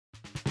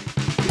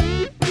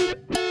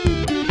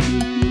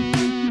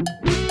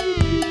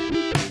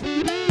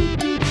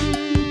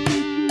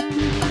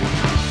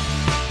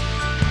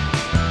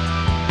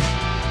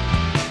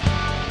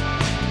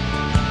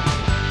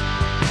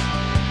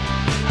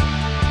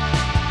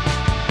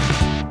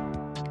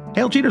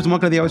Hail cheaters and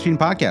welcome to the Always Cheating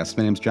Podcast.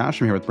 My name's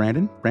Josh. I'm here with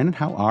Brandon. Brandon,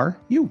 how are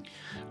you?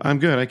 I'm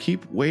good. I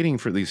keep waiting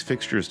for these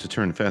fixtures to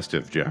turn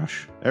festive,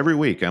 Josh. Every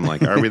week I'm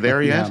like, are we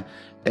there yet?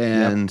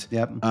 And,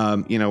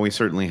 we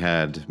certainly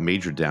had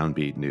major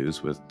downbeat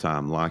news with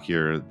Tom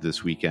Lockyer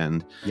this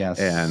weekend. Yes.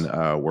 And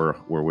we're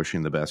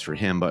wishing the best for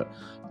him. But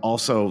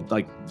also,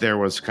 there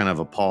was kind of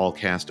a pall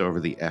cast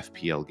over the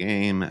FPL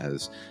game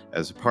as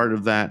a part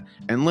of that.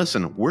 And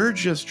listen, we're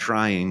just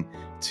trying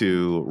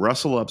to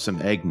rustle up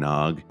some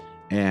eggnog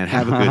and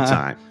have a good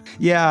time.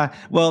 Yeah.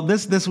 Well,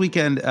 this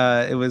weekend,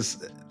 it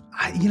was...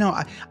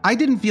 I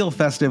didn't feel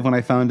festive when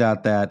I found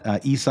out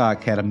that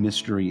Isak had a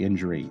mystery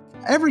injury.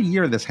 Every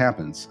year this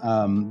happens,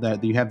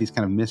 that you have these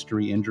kind of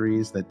mystery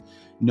injuries that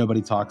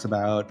nobody talks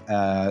about.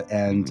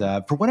 And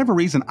for whatever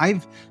reason, I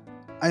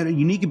had a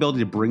unique ability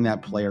to bring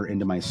that player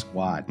into my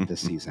squad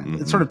this season.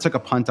 It sort of took a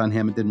punt on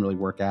him. It didn't really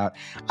work out.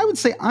 I would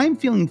say I'm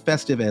feeling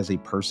festive as a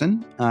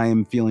person.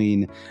 I'm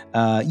feeling,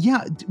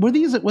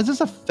 was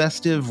this a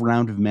festive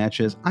round of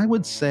matches? I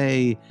would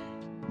say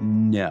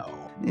no.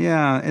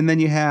 Yeah, and then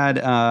you had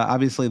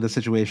obviously the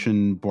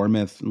situation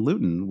Bournemouth and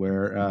Luton,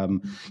 where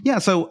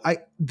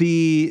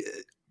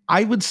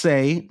I would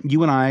say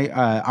you and I,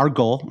 our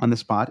goal on this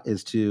spot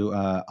is to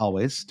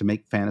always to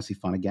make fantasy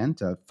fun again,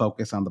 to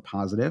focus on the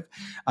positive.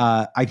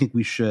 I think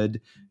we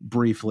should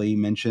briefly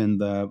mention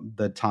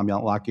the Tom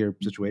Lockyer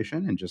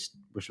situation and just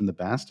wish him the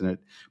best. And it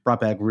brought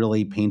back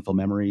really painful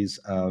memories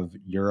of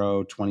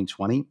Euro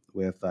 2020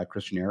 with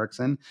Christian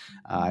Eriksen.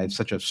 I have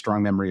such a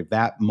strong memory of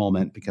that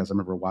moment because I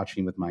remember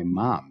watching with my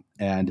mom,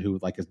 and who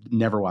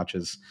never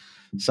watches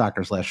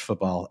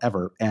soccer/football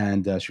ever.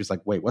 And she was like,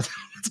 wait, what's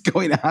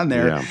going on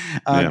there?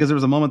 Because there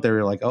was a moment there where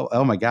you're like,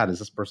 oh my God, is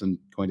this person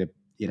going to,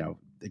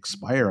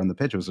 expire on the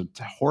pitch? It was a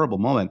horrible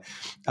moment.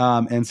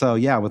 And so,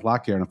 with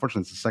Lockyer, and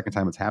unfortunately it's the second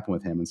time it's happened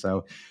with him. And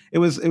so it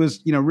was,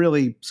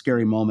 really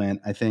scary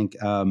moment. I think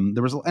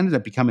ended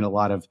up becoming a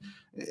lot of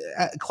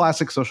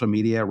classic social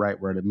media, right?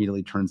 Where it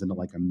immediately turns into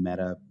like a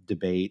meta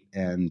debate.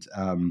 And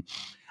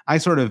I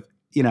sort of,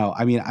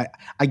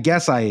 I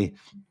guess I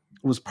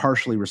was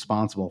partially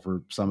responsible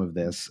for some of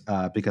this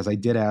because I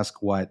did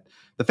ask what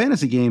the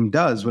fantasy game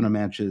does when a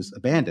match is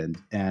abandoned,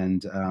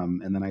 and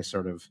then I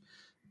sort of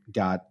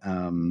got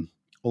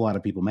a lot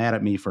of people mad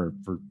at me for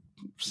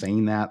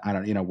saying that. I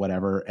don't,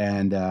 whatever,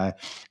 and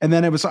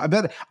then it was. I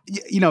bet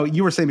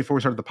you were saying before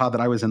we started the pod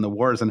that I was in the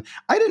wars, and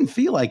I didn't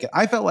feel like it.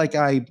 I felt like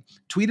I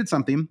tweeted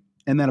something,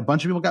 and then a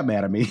bunch of people got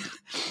mad at me,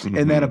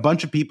 and then a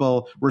bunch of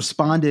people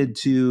responded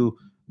to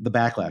the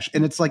backlash.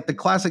 And it's like the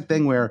classic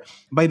thing where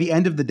by the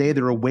end of the day,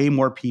 there were way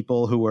more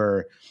people who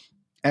were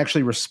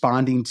actually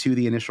responding to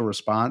the initial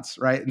response.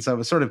 Right. And so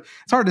it's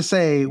hard to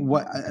say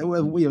what,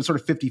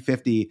 sort of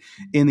 50-50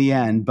 in the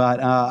end, but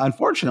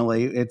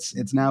unfortunately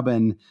it's now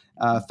been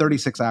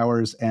 36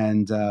 hours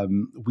and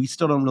we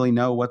still don't really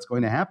know what's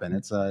going to happen.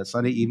 It's a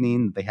Sunday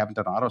evening. They haven't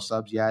done auto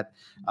subs yet.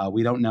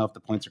 We don't know if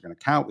the points are going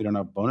to count. We don't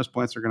know if bonus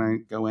points are going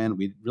to go in.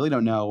 We really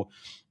don't know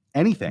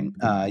anything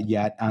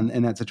yet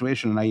in that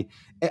situation.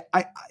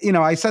 And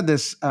I said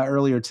this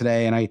earlier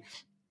today, and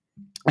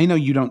I know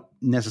you don't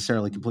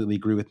necessarily completely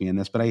agree with me in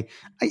this, but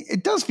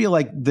it does feel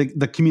like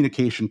the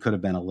communication could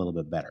have been a little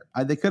bit better.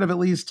 They could have at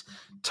least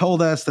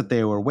told us that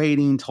they were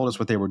waiting, told us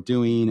what they were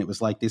doing. It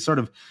was like they sort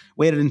of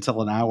waited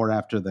until an hour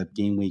after the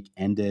game week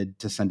ended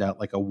to send out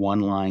like a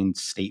one-line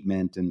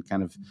statement, and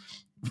kind of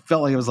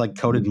felt like it was like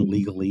coded in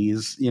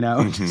legalese,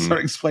 just sort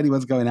of explaining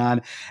what's going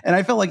on. And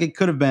I felt like there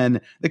could have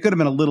been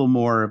a little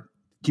more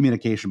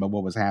communication about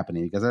what was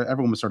happening, because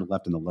everyone was sort of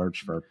left in the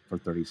lurch for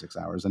 36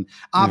 hours. And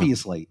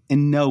obviously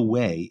in no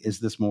way is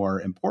this more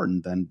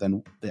important than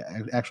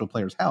the actual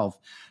player's health.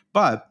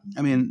 But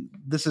I mean,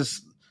 this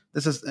is,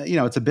 it's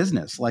a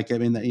business.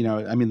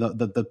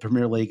 The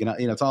Premier League, and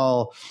it's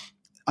all,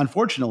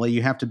 unfortunately,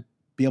 you have to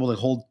be able to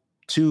hold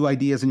two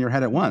ideas in your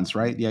head at once,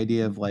 right? The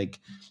idea of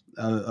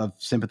of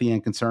sympathy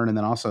and concern, and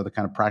then also the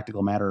kind of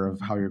practical matter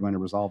of how you're going to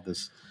resolve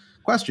this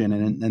question.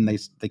 And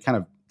they kind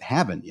of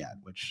haven't yet,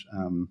 which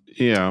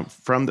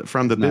from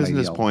the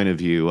business point of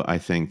view, I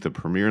think the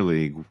Premier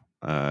League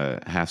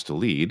has to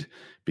lead,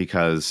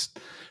 because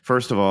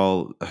first of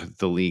all,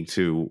 the league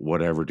to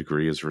whatever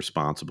degree is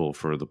responsible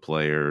for the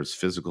players'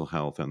 physical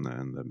health and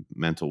the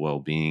mental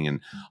well-being, and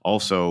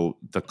also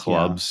the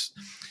clubs.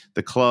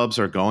 The clubs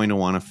are going to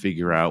want to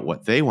figure out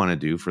what they want to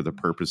do for the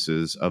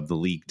purposes of the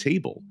league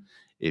table.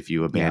 If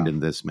you abandon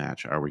this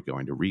match, are we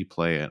going to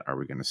replay it? Are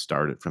we going to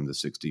start it from the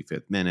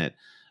 65th minute?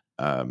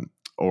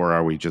 Or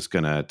are we just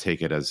going to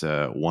take it as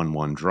a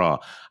 1-1 draw?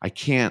 I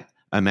can't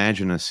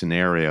imagine a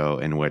scenario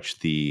in which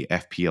the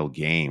FPL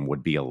game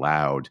would be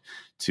allowed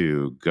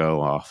to go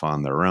off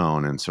on their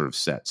own and sort of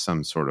set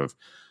some sort of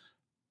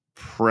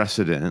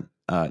precedent.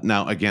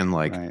 Now, again,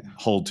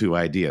 hold two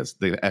ideas.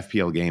 The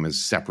FPL game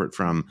is separate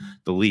from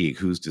the league.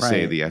 Who's to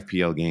say the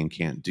FPL game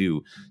can't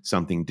do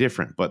something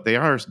different? But they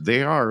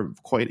are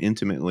quite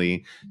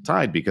intimately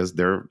tied, because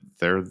they're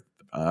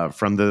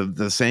from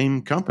the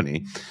same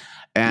company.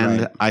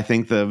 And I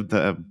think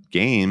the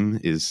game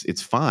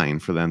it's fine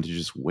for them to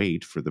just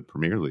wait for the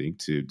Premier League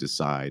to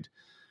decide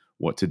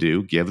what to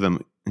do, give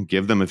them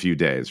Give them a few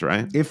days,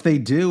 right? If they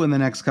do in the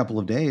next couple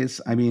of days,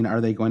 I mean, are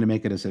they going to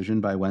make a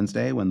decision by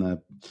Wednesday when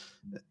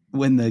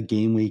the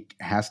game week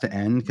has to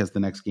end because the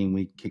next game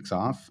week kicks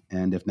off?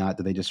 And if not,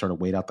 do they just sort of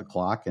wait out the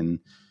clock and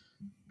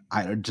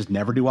I just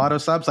never do auto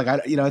subs? Like,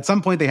 at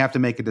some point they have to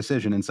make a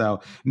decision. And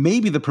so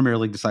maybe the Premier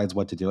League decides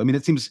what to do. I mean,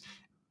 it seems,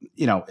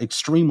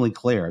 extremely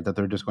clear that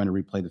they're just going to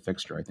replay the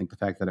fixture. I think the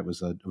fact that it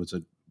was a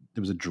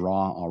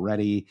draw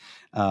already.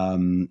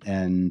 And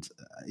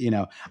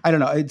I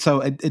don't know.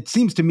 So it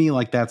seems to me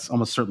like that's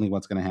almost certainly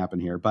what's going to happen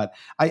here, but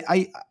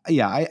I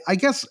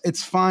guess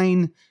it's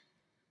fine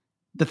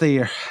that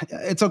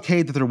it's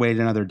okay that they're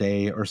waiting another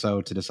day or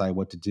so to decide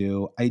what to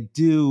do. I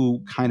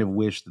do kind of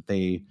wish that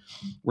they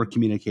were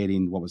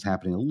communicating what was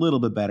happening a little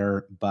bit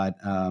better, but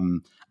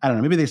I don't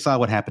know. Maybe they saw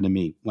what happened to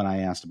me when I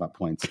asked about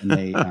points, and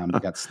they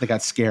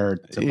got scared.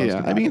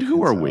 Yeah, I mean,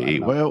 who are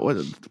we?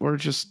 Well, we're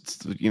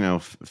just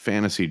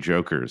fantasy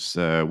jokers.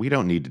 We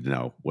don't need to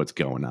know what's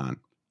going on.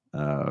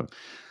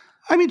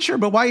 I mean, sure,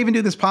 but why even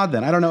do this pod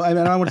then? I don't know. I mean,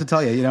 I don't know what to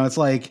tell you. It's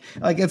like,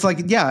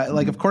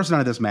 of course, none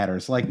of this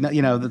matters. Like,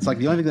 it's like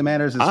the only thing that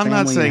matters is. I'm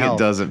not saying it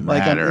doesn't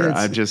matter.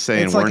 I'm just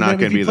saying we're not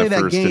going to be the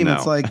first to know.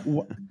 It's like,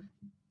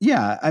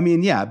 yeah, I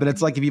mean, yeah, but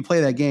it's like if you play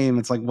that game,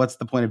 it's like, what's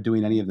the point of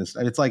doing any of this?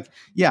 It's like,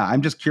 yeah,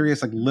 I'm just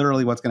curious, like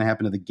literally, what's going to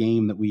happen to the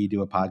game that we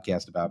do a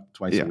podcast about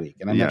twice a week,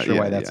 and I'm not sure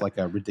why that's like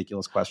a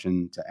ridiculous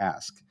question to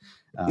ask.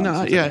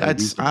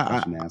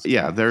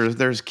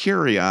 There's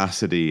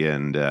curiosity,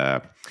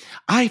 and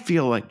I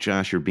feel like,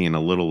 Josh, you're being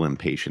a little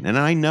impatient, and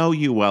I know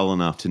you well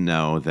enough to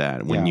know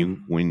that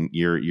when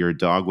you're a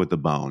dog with a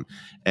bone,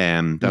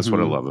 and that's what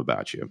I love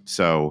about you.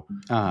 So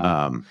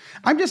I'm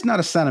just not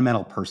a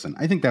sentimental person.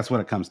 I think that's what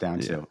it comes down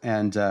to.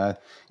 And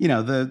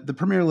the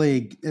Premier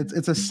League,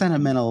 it's a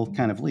sentimental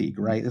kind of league,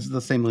 right? This is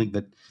the same league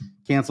that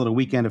canceled a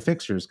weekend of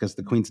fixtures because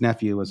the Queen's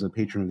nephew was a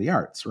patron of the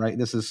arts, right?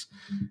 There's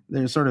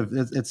sort of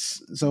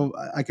it's so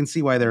I can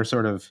see why they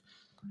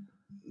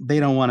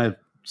don't want to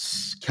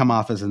come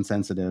off as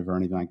insensitive or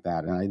anything like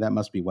that, and that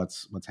must be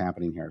what's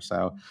happening here.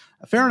 So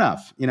fair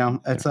enough.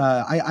 It's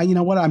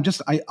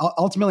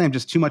ultimately I'm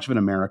just too much of an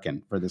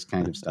American for this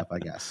kind of stuff, I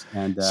guess.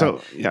 And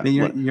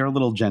you're a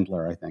little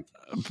gentler, I think.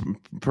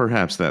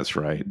 Perhaps that's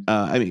right.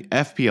 I mean,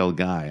 FPL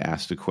guy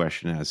asked a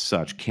question as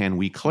such: can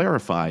we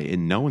clarify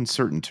in no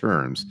uncertain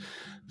terms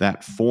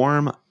that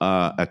form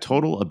a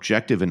total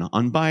objective and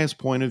unbiased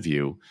point of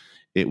view?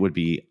 It would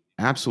be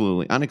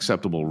absolutely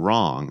unacceptable,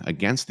 wrong,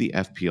 against the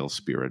FPL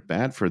spirit,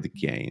 bad for the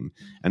game,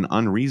 and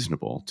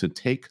unreasonable to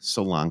take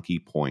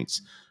Solanke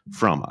points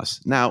from us.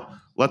 Now,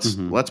 let's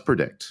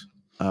predict.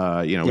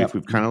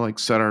 We've kind of like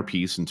set our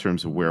piece in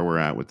terms of where we're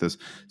at with this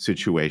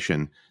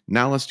situation.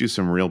 Now let's do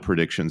some real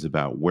predictions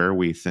about where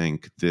we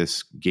think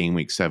this game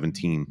week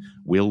 17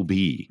 will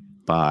be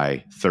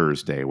by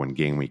Thursday when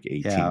game week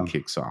 18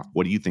 kicks off.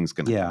 What do you think is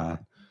going to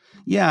happen?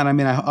 Yeah, and I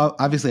mean,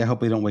 obviously, I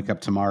hope we don't wake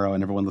up tomorrow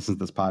and everyone listens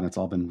to this pod and it's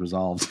all been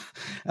resolved.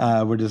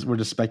 We're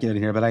just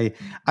speculating here, but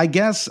I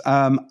guess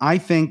I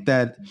think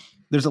that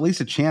there's at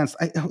least a chance.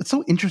 It's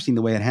so interesting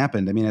the way it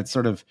happened. I mean, it's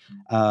sort of,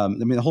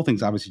 the whole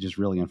thing's obviously just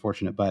really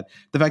unfortunate, but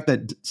the fact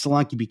that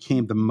Solanke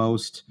became the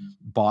most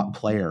bought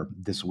player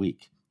this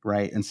week.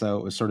 Right. And so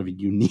it was sort of a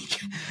unique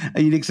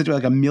situation.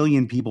 Like 1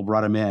 million people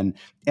brought him in,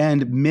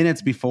 and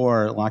minutes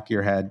before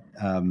Lockyer had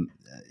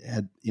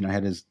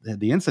the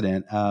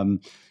incident,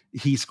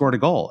 he scored a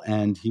goal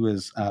and he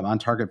was on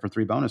target for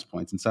 3 bonus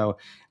points. And so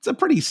it's a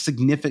pretty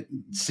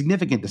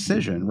significant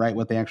decision, right?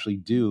 What they actually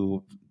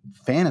do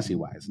fantasy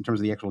wise in terms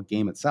of the actual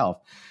game itself.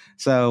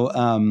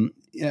 So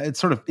it's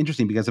sort of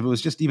interesting because if it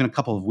was just even a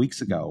couple of weeks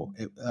ago,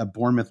 a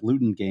Bournemouth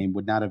Luton game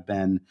would not have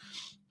been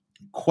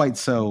quite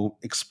so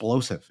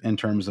explosive in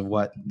terms of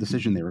what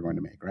decision they were going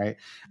to make, right?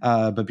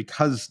 But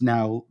because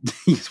now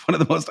he's one of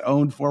the most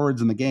owned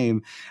forwards in the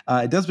game,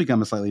 it does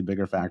become a slightly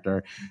bigger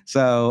factor.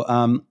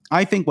 So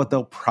I think what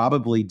they'll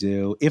probably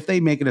do, if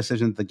they make a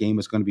decision that the game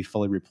is going to be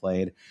fully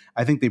replayed,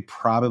 I think they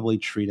probably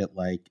treat it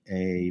like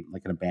an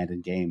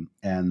abandoned game,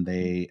 and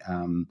they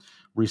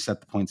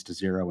reset the points to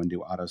 0 and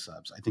do auto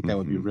subs. I think that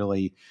would be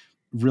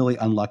really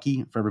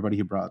unlucky for everybody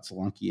who brought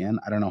Solanke in.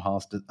 I don't know how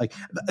else to,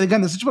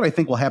 again, this is what I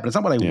think will happen. It's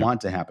not what I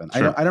want to happen.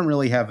 Sure. I don't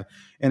really have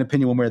an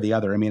opinion one way or the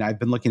other. I mean, I've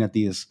been looking at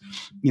these,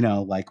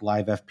 like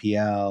Live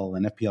FPL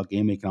and FPL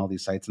Game Week and all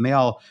these sites, and they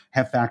all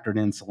have factored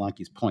in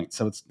Solanke's points.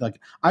 So it's like,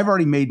 I've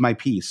already made my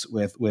peace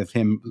with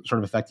him sort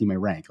of affecting my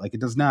rank. Like it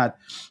does not,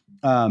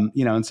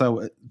 and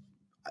so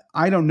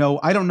I don't know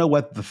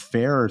what the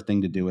fairer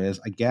thing to do is,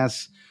 I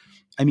guess.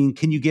 I mean,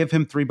 can you give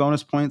him 3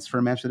 bonus points for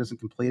a match that isn't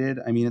completed?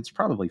 I mean, it's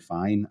probably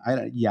fine.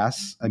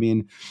 Yes. I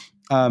mean,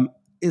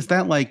 is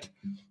that like,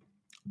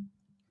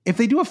 if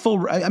they do a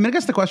full, I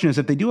guess the question is,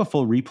 if they do a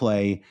full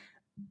replay,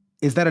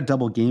 is that a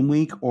double game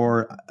week?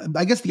 Or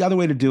I guess the other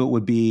way to do it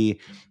would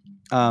be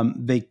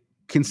they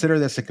consider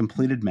this a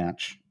completed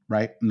match,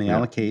 right? And they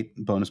allocate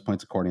bonus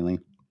points accordingly.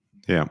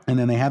 Yeah. And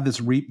then they have this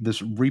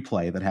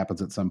replay that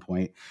happens at some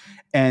point,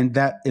 and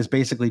that is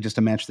basically just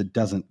a match that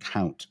doesn't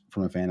count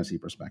from a fantasy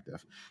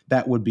perspective.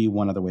 That would be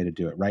one other way to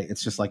do it, right?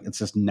 It's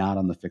just not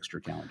on the fixture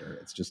calendar.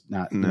 It's just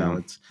not,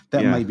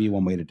 might be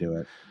one way to do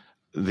it.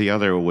 The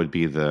other would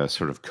be the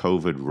sort of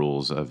COVID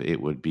rules of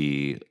it would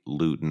be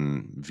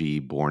Luton v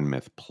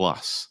Bournemouth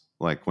plus,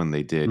 like when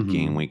they did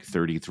game week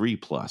 33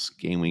 plus,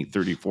 game week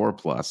 34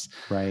 plus.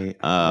 Right.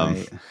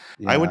 Right.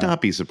 Yeah. I would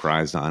not be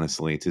surprised,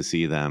 honestly, to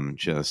see them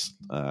just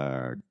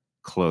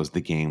close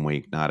the game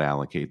week, not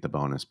allocate the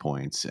bonus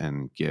points,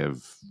 and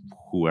give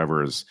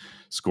whoever's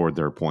scored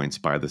their points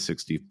by the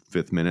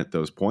 65th minute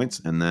those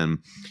points. And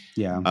then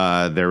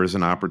there is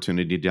an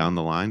opportunity down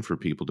the line for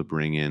people to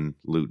bring in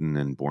Luton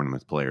and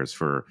Bournemouth players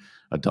for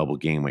a double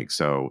game week.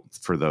 So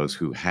for those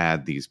who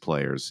had these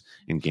players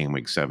in game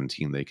week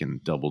 17, they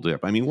can double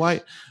dip. I mean,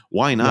 why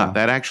not? Yeah.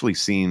 That actually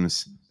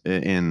seems,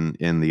 in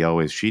the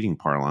always cheating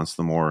parlance,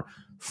 the more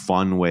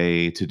fun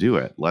way to do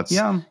it. Let's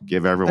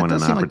give everyone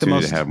an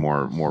opportunity to have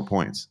more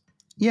points.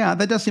 Yeah,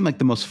 that does seem like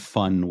the most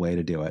fun way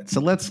to do it.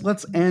 So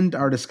let's end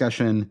our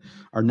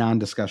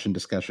non-discussion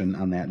discussion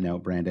on that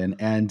note, Brandon.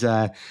 And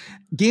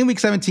game week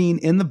 17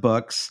 in the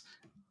books.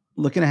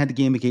 Looking ahead to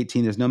game week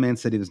 18, there's no Man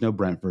City, there's no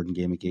Brentford in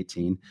game week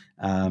 18.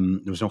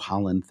 There was no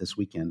Holland this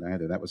weekend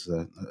either. That was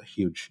a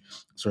huge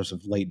source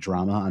of late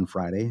drama on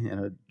Friday,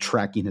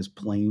 tracking his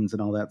planes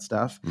and all that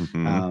stuff.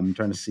 Trying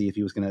to see if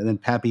he was going to. And then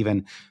Pep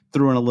even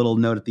threw in a little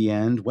note at the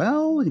end.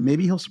 Well,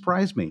 maybe he'll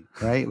surprise me,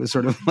 right? It was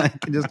sort of like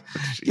just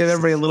give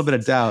everybody a little bit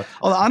of doubt.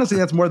 Although honestly,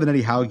 that's more than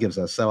Eddie Howe gives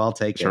us, so I'll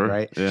take it,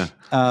 right? Yeah.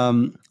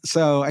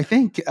 So I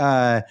think.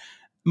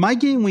 My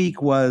game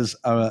week was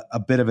a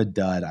bit of a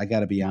dud. I got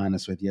to be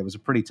honest with you. It was a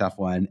pretty tough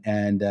one.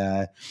 And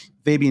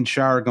Fabian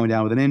Schär going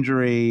down with an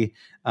injury.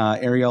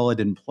 Areola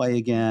didn't play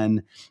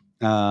again.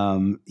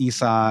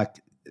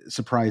 Isak,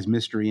 surprise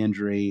mystery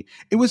injury.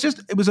 It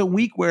was a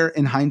week where,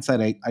 in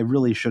hindsight, I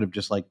really should have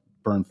just like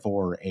burned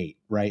 4 or 8,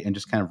 right? And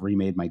just kind of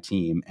remade my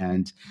team.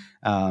 And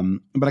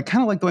but I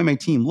kind of like the way my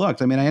team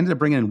looked. I mean, I ended up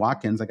bringing in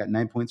Watkins. I got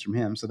 9 points from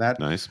him. So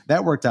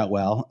that worked out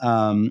well.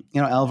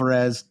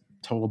 Alvarez,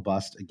 total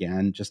bust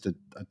again, just a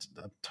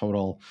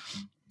total.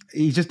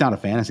 He's just not a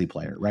fantasy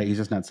player, right? He's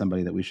just not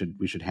somebody that we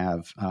should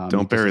have.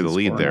 Don't bury the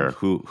lead there.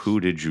 Who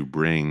did you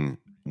bring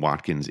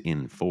Watkins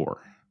in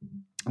for?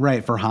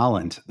 Right, for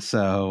Holland.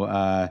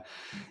 So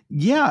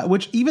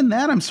which even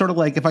that I'm sort of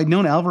like, if I'd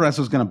known Alvarez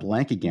was going to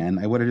blank again,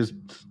 I would have just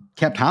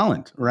kept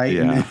Holland, right?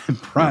 Yeah.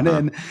 And brought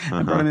him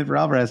in for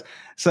Alvarez.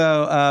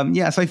 So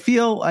so I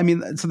feel, I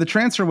mean, so the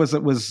transfer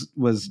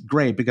was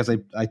great because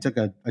I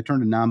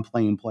turned a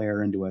non-playing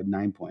player into a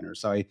 9-pointer.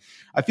 So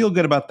I feel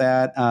good about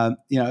that.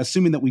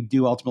 Assuming that we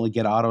do ultimately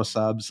get auto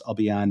subs, I'll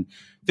be on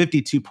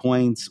 52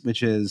 points,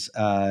 which is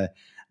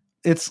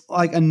it's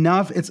like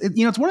enough. It's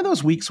one of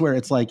those weeks where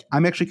it's like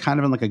I'm actually kind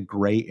of in like a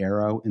gray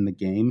area in the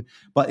game,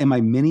 but in my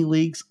mini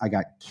leagues I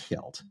got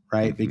killed,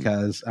 right?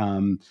 Because I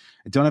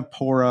don't have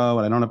Poro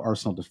and I don't have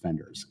Arsenal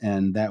defenders,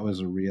 and that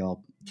was a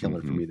real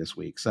killer for me this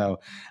week. So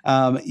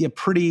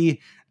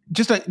pretty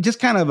just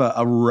kind of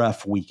a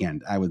rough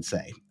weekend, I would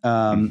say.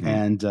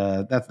 And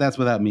that's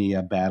without me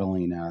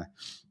battling.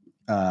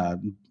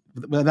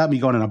 Without me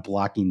going in a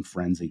blocking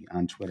frenzy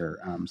on Twitter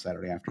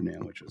Saturday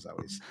afternoon, which was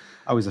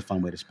always a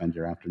fun way to spend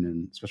your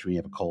afternoon, especially when you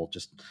have a cold.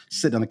 Just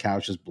sitting on the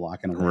couch, just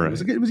blocking away.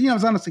 Right. It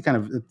was honestly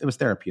it was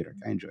therapeutic.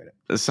 I enjoyed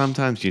it.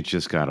 Sometimes you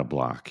just got to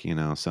block.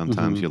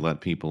 Sometimes you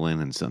let people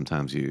in, and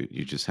sometimes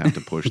you just have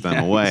to push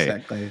them away.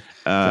 Exactly.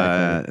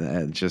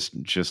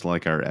 Just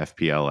like our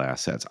FPL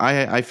assets.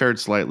 I fared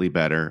slightly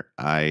better.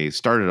 I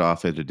started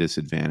off at a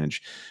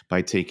disadvantage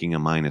by taking a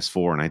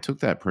 -4, and I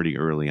took that pretty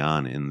early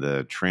on in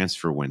the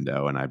transfer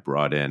window, and I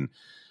brought in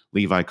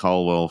Levi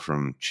Colwill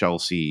from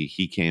Chelsea.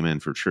 He came in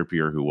for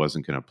Trippier, who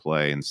wasn't going to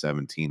play in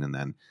 17. And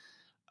then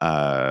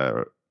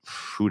and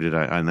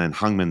then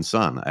Heung-min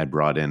Son I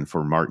brought in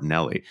for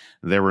Martinelli.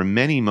 There were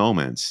many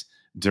moments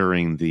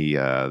during the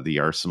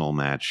Arsenal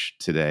match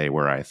today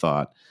where I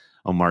thought,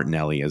 oh,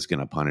 Martinelli is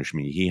going to punish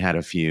me. He had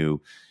a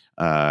few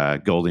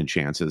golden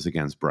chances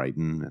against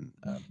Brighton,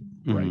 and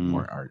Brighton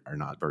are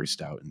not very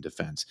stout in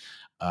defense.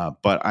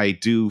 But I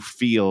do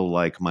feel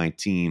like my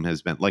team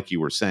has been, like you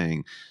were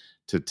saying,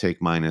 to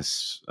take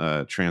minus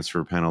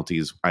transfer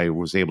penalties. I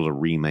was able to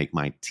remake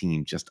my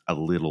team just a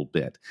little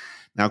bit.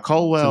 Now,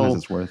 Colwell,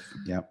 sometimes it's worth.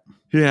 Yep.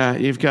 Yeah,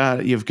 you've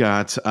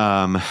got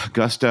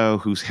Gusto,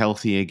 who's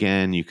healthy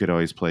again. You could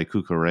always play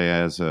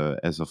Cucurella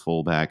as a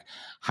fullback.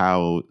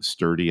 How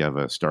sturdy of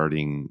a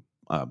starting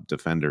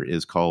defender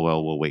is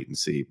Colwell? We'll wait and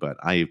see. But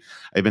I've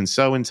been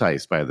so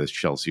enticed by this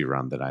Chelsea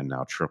run that I'm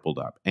now tripled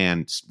up.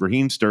 And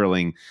Raheem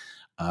Sterling,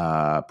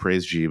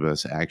 praise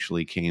Jeebus,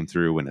 actually came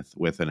through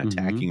with an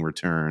attacking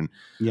return.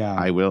 Yeah,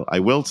 I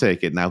will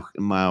take it.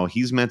 Now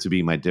he's meant to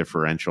be my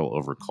differential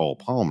over Cole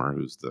Palmer,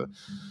 who's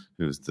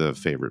the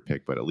favorite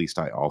pick, but at least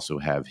I also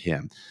have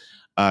him.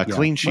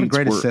 Clean sheets. What a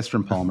great assist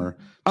from Palmer.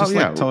 Just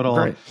total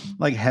great.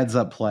 Like heads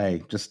up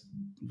play. Just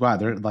wow,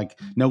 they're like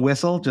no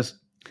whistle, just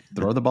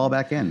throw the ball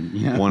back in.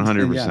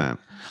 100%.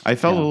 I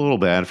felt Yeah. a little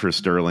bad for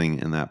Sterling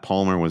in that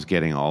Palmer was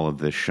getting all of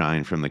this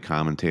shine from the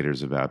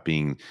commentators about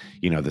being,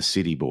 the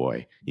city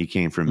boy. He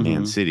came from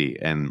Man City,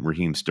 and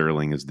Raheem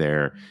Sterling is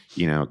there,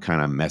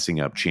 kind of messing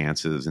up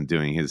chances and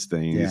doing his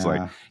thing. He's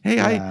like, hey,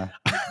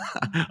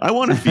 I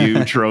won a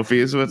few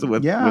trophies with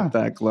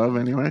that club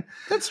anyway.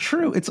 That's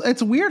true.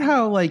 It's weird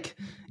how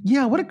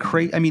what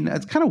a I mean,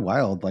 it's kind of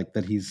wild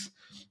that he's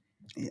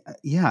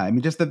I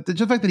mean, just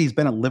the fact that he's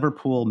been at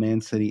Liverpool, Man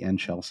City, and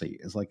Chelsea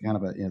is kind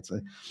of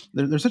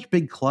they're such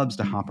big clubs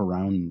to hop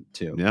around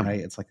to,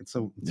 right? It's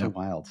so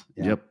wild.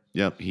 Yeah.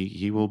 Yep.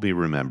 He will be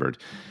remembered.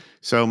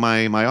 So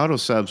my auto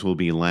subs will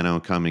be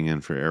Leno coming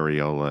in for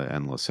Areola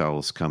and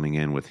Lascelles coming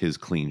in with his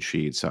clean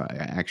sheets. I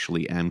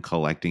actually am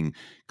collecting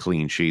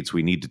clean sheets.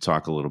 We need to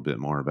talk a little bit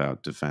more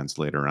about defense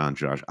later on,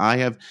 Josh. I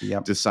have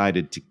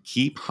decided to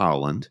keep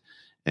Holland,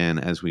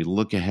 and as we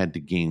look ahead to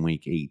game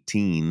week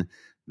 18.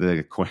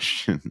 The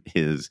question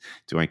is,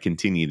 do I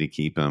continue to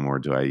keep him or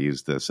do I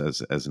use this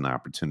as an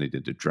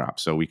opportunity to drop?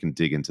 So we can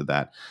dig into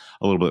that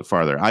a little bit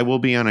farther. I will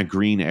be on a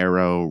green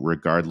arrow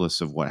regardless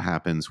of what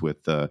happens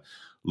with the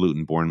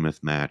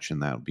Luton-Bournemouth match,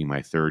 and that will be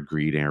my third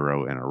green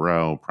arrow in a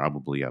row,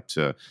 probably up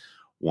to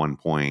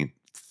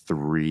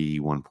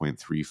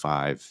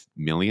 1.35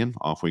 million.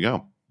 Off we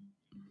go.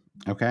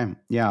 Okay.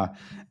 Yeah.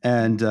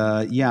 And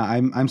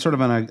I'm sort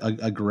of on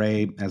a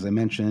gray, as I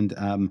mentioned.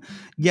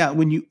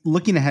 When you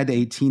looking ahead to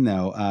 18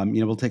 though,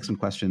 we'll take some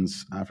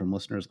questions from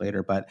listeners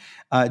later, but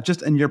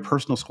just in your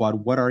personal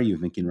squad, what are you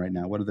thinking right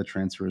now? What are the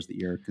transfers that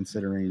you're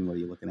considering? What are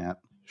you looking at?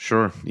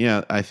 Sure.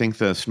 Yeah, I think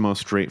the most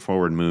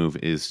straightforward move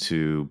is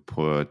to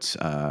put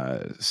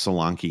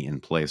Solanke in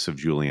place of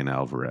Julian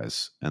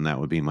Alvarez, and that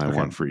would be my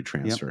one free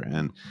transfer. Yep.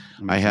 And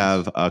I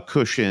have a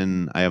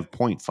cushion. I have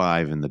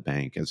 0.5 in the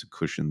bank as a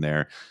cushion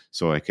there,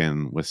 so I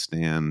can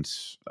withstand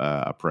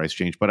a price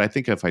change. But I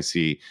think if I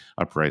see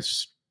a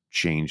price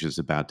change is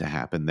about to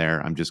happen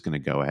there, I'm just going to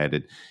go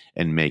ahead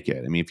and make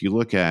it. I mean, if you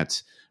look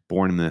at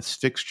Bournemouth's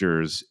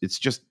fixtures,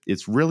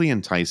 it's really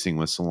enticing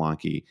with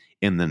Solanke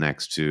in the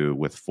next two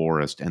with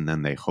Forest, and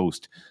then they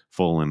host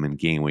Fulham in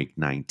game week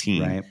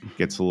 19. Right.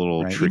 Gets a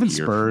little trickier. Even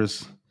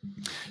Spurs.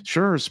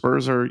 Sure,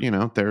 Spurs are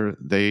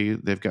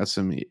they've got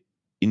some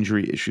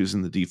injury issues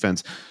in the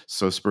defense.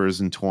 So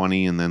Spurs in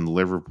 20 and then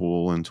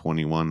Liverpool in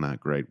 21, not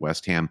great.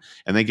 West Ham,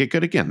 and they get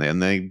good again.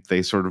 And they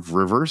sort of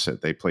reverse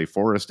it. They play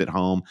Forest at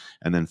home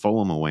and then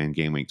Fulham away in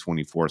game week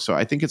 24. So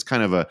I think it's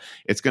going to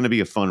be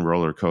a fun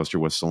roller coaster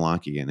with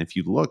Solanke. And if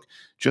you look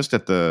just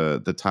at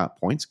the top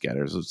points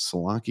getters,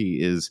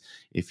 Solanke is,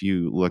 if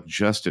you look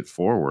just at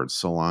forwards,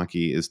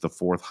 Solanke is the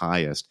fourth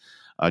highest,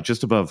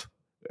 just above,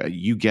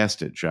 you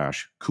guessed it,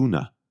 Josh,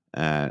 Kuna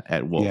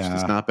at Wolves. Yeah,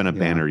 it's not been a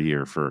banner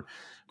year for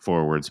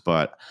forwards,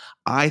 but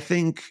I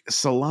think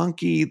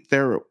Solanke,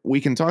 we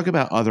can talk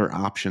about other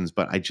options,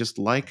 but I just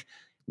like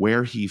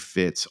where he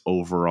fits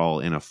overall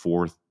in a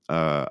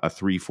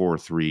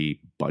 3-4-3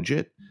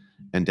 budget,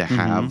 and to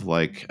have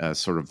like a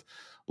sort of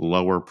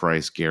lower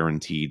price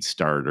guaranteed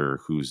starter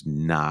who's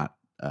not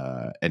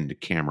and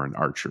Cameron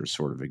Archer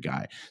sort of a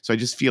guy. So I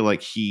just feel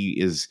like he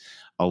is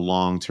a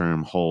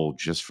long-term hold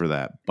just for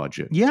that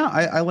budget. Yeah,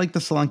 I like the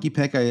Solanke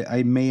pick.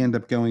 I may end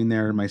up going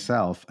there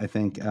myself. I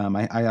think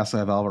I also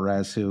have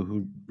Alvarez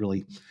who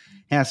really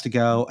has to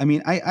go. I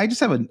mean, I just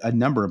have a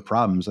number of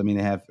problems. I mean,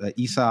 I have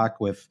Isak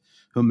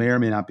who may or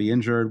may not be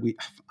injured. We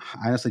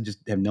honestly just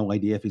have no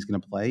idea if he's going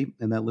to play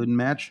in that Luton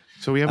match.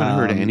 So we haven't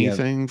heard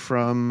anything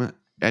from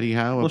Eddie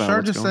Howe about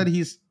Shar just said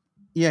he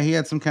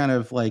had some kind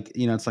of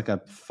it's like a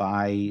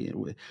thigh,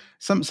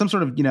 some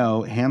sort of,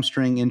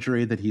 hamstring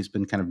injury that he's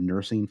been kind of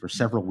nursing for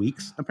several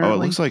weeks, apparently.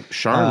 Oh, it looks like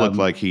Shar looked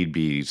like he'd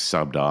be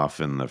subbed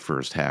off in the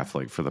first half,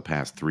 like for the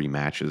past 3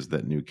 matches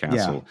that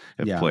Newcastle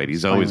have played.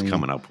 He's always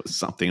coming up with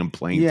something and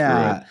playing through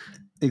it.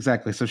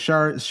 Exactly. So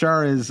Shar is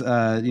Shar is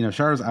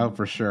out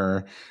for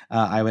sure.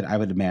 I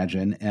would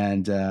imagine.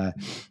 And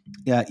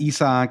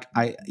Isak,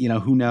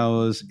 who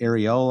knows?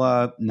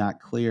 Areola, not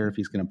clear if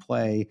he's going to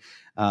play.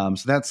 So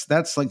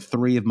that's like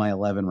 3 of my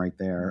 11 right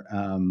there.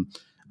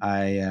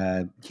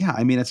 I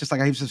mean, it's just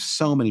like I have just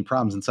so many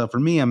problems, and so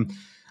for me, I'm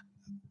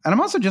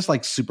also just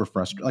like super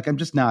frustrated. Like I'm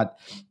just not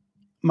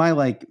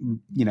my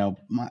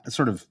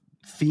sort of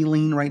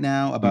feeling right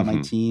now about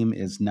my team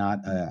is not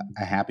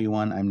a happy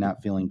one. I'm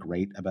not feeling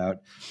great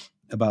about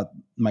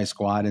my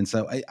squad. And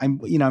so I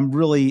think I'm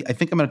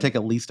going to take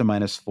at least a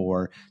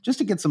 -4 just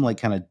to get some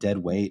kind of dead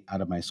weight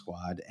out of my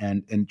squad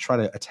and try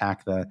to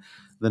attack the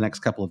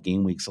next couple of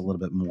game weeks a little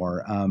bit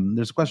more.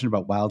 There's a question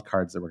about wild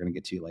cards that we're going to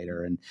get to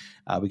later, and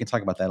we can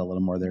talk about that a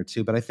little more there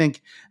too. But I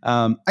think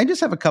I just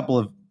have a couple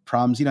of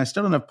problems. I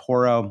still don't have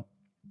Porro,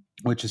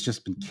 which has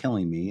just been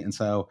killing me. And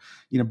so,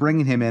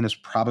 bringing him in is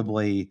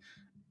probably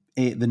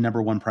the number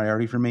one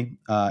priority for me,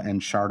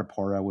 and Shar to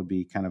Porro would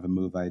be kind of a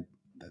move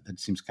that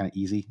seems kind of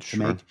easy to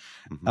make.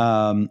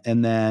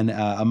 And then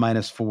a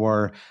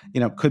 -4,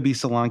 could be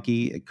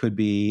Solanke. It could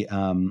be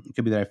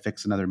that I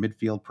fix another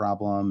midfield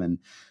problem and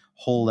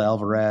hold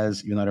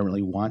Alvarez, even though I don't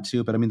really want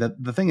to. But I mean,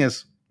 the thing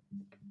is,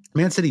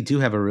 Man City do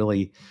have a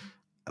really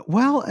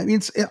Well, I mean,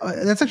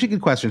 that's actually a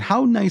good question.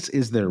 How nice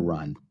is their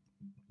run?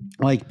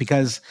 Like,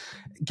 because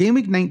game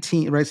week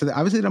 19, right? So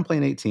obviously they don't play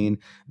in 18.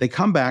 They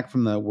come back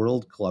from the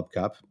World Club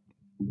Cup.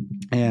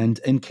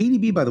 And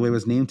KDB, by the way,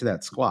 was named to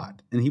that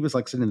squad, and he was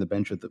like sitting on the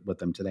bench with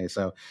them today.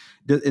 So,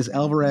 is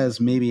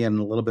Alvarez maybe in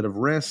a little bit of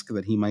risk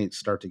that he might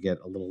start to get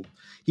a little?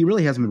 He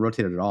really hasn't been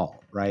rotated at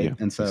all, right? Yeah,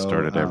 and so he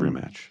started every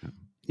match.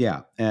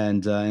 Yeah,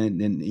 and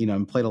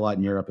played a lot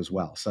in Europe as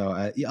well.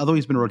 So although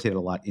he's been rotated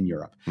a lot in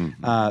Europe,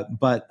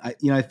 but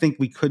I think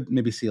we could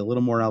maybe see a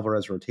little more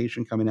Alvarez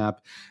rotation coming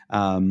up.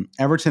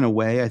 Everton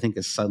away, I think,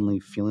 is suddenly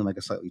feeling like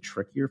a slightly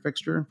trickier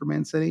fixture for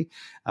Man City.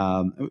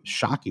 It was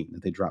shocking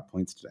that they dropped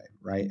points today,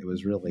 right? It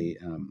was really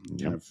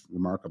kind of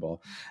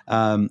remarkable.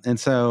 And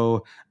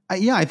so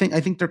I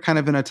think they're kind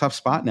of in a tough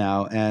spot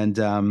now, and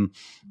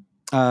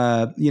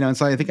and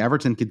so I think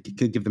Everton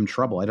could give them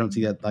trouble. I don't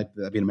see that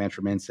being a match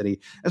for Man City,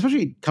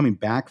 especially coming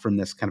back from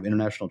this kind of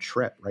international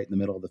trip right in the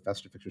middle of the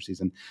festive fixture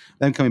season.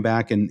 Then coming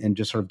back and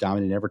just sort of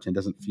dominating Everton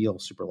doesn't feel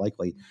super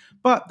likely.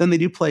 But then they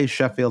do play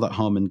Sheffield at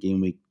home in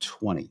game week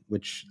 20,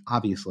 which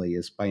obviously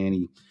is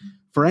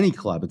for any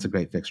club, it's a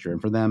great fixture, and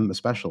for them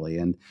especially.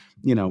 And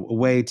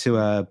away to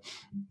a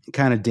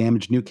kind of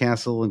damaged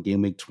Newcastle in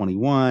game week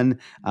 21,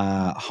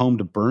 home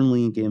to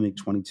Burnley in game week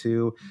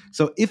 22.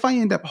 So if I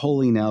end up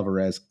holding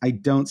Alvarez, I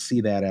don't see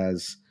that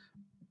as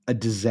a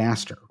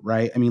disaster,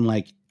 right? I mean,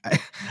 like, I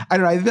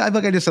don't know. I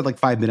like I just said like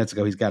 5 minutes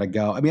ago, he's got to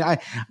go. I mean,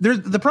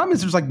 the problem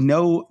is there's like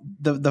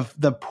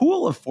the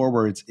pool of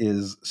forwards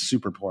is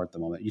super poor at the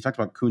moment. You talked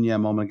about Cunha a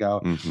moment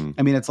ago. Mm-hmm.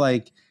 I mean, it's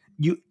like,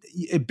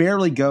 it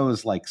barely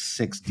goes like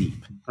 6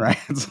 deep, right?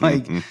 It's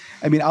like,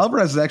 I mean,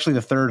 Alvarez is actually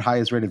the third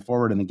highest rated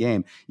forward in the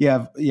game. You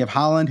have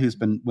Haaland, who's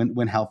been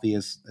when healthy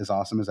is as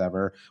awesome as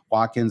ever.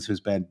 Watkins,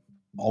 who's been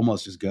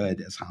almost as good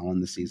as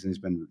Haaland this season. He's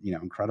been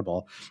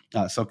incredible,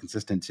 so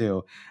consistent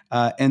too.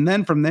 And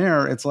then from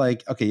there, it's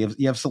like, okay,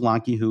 you have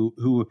Solanke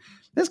who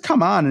has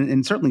come on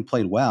and certainly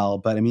played well,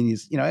 but I mean,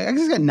 he's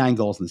got 9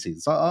 goals in the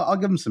season, so I'll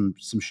give him some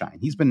shine.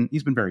 He's been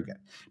very good.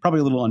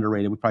 Probably a little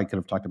underrated. We probably could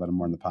have talked about him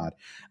more in the pod.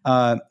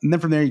 And then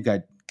from there, you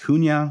got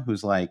Cunha,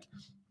 who's like,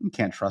 you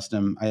can't trust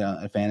him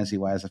fantasy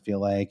wise. I feel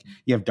like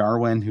you have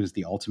Darwin, who's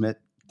the ultimate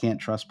can't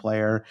trust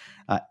player,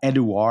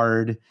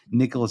 Eduard,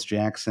 Nicholas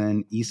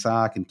Jackson,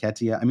 Isak, and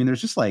Ketia. I mean,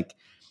 there's just like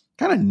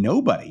kind of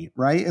nobody,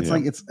 right? It's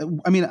like,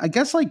 I mean, I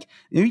guess like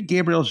maybe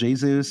Gabriel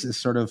Jesus is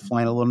sort of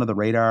flying a little under the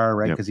radar,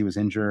 right? Because he was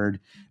injured,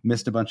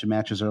 missed a bunch of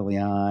matches early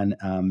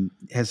on,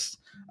 has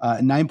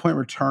 9-point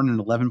return and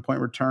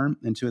 11-point return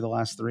in 2 of the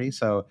last 3.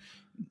 So,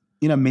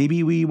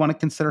 maybe we want to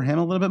consider him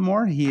a little bit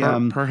more.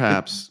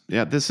 Perhaps.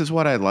 This is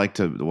what I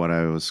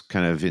was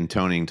kind of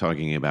intoning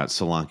talking about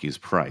Solanke's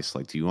price.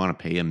 Like, do you want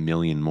to pay $1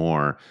 million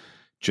more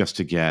just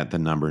to get the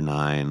number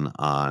 9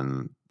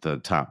 on the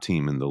top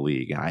team in the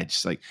league?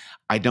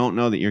 I don't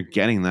know that you're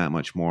getting that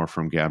much more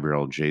from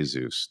Gabriel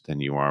Jesus than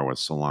you are with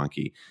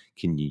Solanke.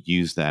 Can you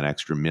use that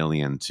extra $1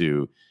 million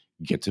to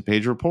get to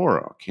Pedro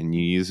Porro? Can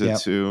you use it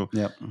to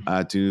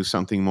do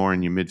something more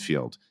in your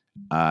midfield?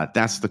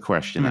 That's the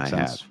question I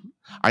have.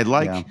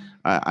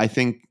 I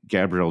think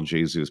Gabriel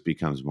Jesus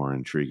becomes more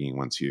intriguing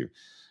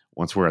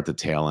once we're at the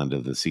tail end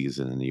of the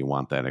season and you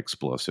want that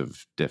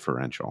explosive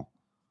differential.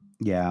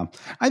 Yeah,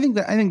 I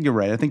think you're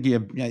right. I think you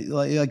have,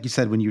 like you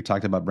said, when you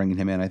talked about bringing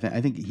him in, I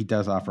think he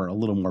does offer a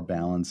little more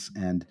balance,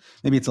 and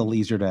maybe it's a little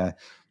easier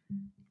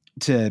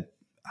to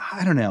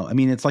I don't know. I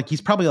mean, it's like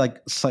he's probably like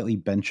slightly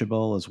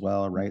benchable as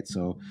well, right?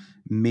 So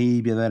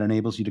maybe that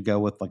enables you to go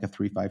with like a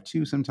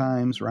 3-5-2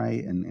 sometimes,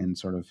 right? And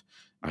sort of,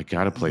 I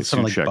gotta play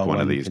Suchek like one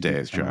of these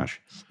days,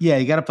 Josh. Yeah,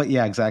 you gotta play.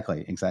 Yeah,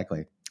 exactly.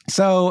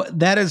 So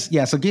that is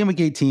So game week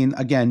 18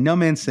 again. No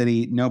Man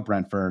City, no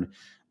Brentford.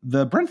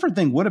 The Brentford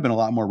thing would have been a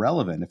lot more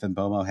relevant if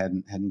Mbomo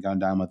hadn't gone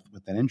down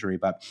with that injury.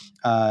 But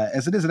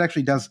as it is, it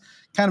actually does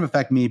kind of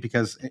affect me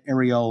because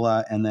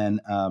Areola and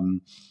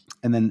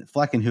then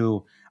Flecken,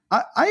 who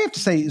I have to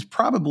say is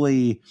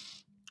probably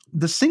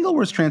the single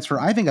worst transfer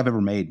I think I've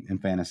ever made in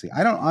fantasy.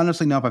 I don't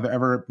honestly know if I've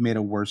ever made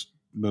a worse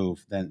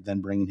move than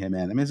bringing him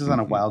in. I mean, this is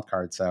on a wild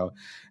card, so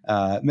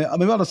maybe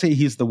I'll say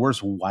he's the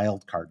worst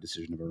wild card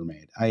decision I've ever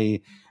made.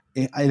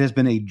 It has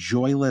been a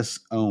joyless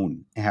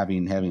own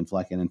having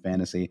Flecken in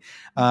fantasy,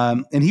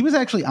 and he was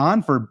actually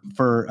on for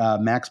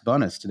Max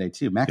Bonus today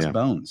too. Max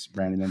Bones,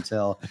 Brandon,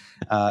 until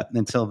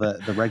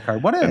the red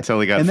card. Until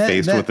he got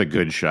faced with a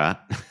good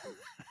shot.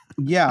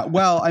 Yeah,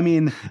 well, I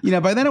mean,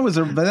 by then it was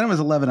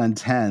 11 on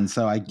 10,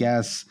 so I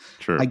guess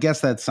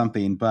that's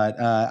something. But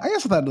I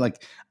guess I thought,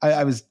 like,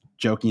 I was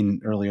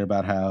joking earlier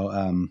about how,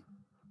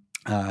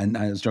 and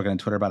I was joking on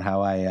Twitter about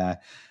how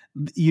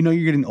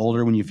you're getting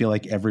older when you feel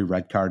like every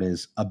red card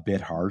is a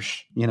bit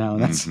harsh, and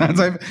that's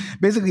like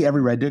basically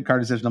every red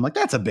card decision. I'm like,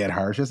 that's a bit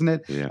harsh, isn't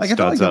it? Yeah, like,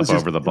 studs up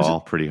over the ball,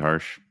 pretty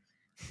harsh.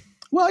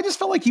 Well, I just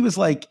felt like he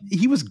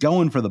was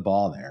going for the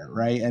ball there,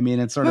 right? I mean,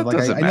 it's sort of like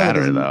doesn't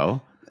matter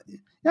though.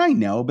 Yeah, I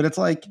know, but it's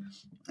like,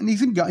 and he's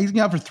been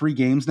out for 3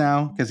 games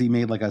now because he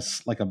made like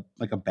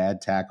a bad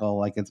tackle.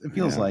 Like it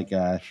feels like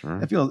sure.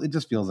 it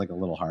just feels like a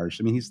little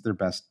harsh. I mean, he's their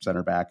best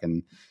center back,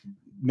 and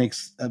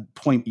makes a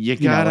point. You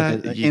gotta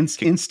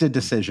insta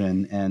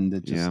decision, and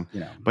it just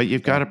But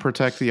you've got to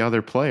protect the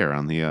other player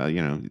on the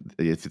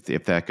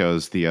if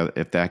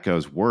that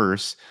goes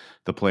worse,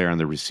 the player on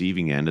the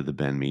receiving end of the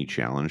Ben Mee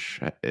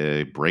challenge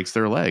breaks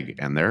their leg,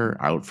 and they're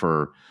out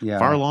for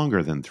far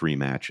longer than 3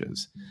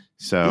 matches.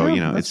 So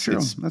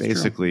it's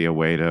basically a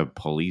way to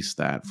police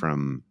that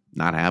from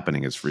not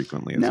happening as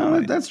frequently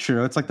as that's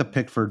true. It's like the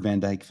Pickford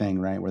Van Dijk thing,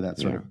 right? Where that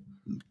sort of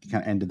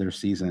kind of ended their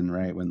season,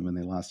 right, when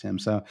they lost him.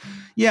 So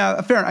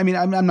fair. I mean,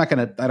 I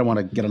don't want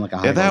to get on like a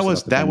high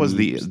horse. That was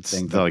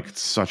like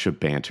such a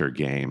banter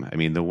game. I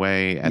mean, the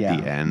way at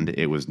the end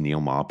it was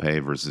Neil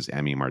Maupay versus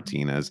Emi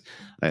Martinez.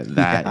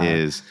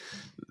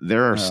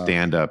 There are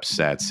stand-up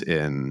sets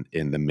in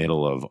the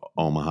middle of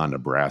Omaha,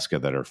 Nebraska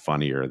that are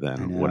funnier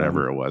than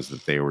whatever it was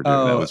that they were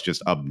doing. That was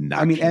just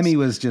obnoxious. I mean, Emi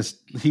was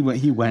just he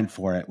went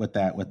for it with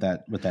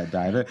that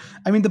dive.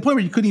 I mean, the point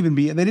where you couldn't even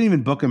they didn't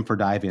even book him for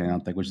diving, I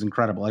don't think, which is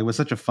incredible. It was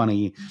just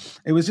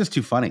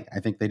too funny. I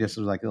think they just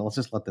was like, let's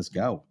just let this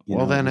go.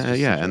 And then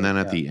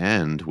at the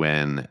end,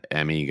 when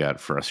Emi got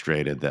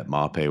frustrated that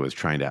Maupay was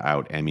trying to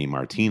out Emi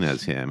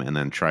Martinez him, and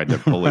then tried to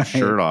pull his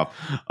shirt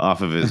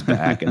off of his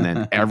back, and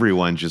then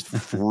everyone just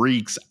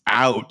freaks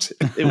out.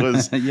 It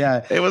was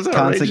it was outrageous.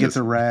 Conte gets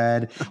a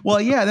red.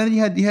 Well, then you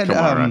had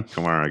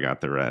Kamara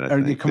got the red.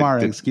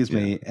 Kamara, excuse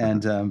me,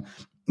 and and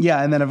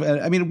then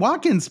I mean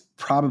Watkins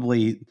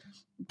probably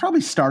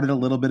started a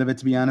little bit of it,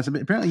 to be honest.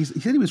 But apparently he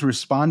said he was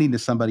responding to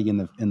somebody in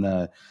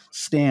the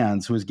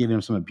stands who was giving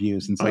him some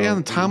abuse. And so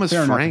and Thomas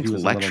Frank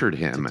lectured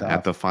him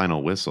at the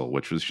final whistle,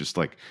 which was just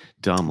like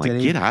dumb. Like,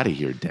 get out of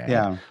here, Dad.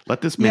 Yeah. Let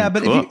this man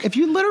cook. But if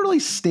you literally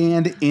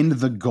stand in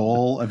the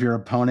goal of your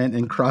opponent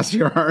and cross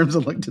your arms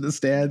and look to the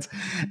stands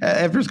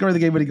after scoring the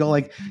game winning goal,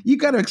 like you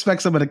got to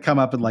expect someone to come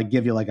up and like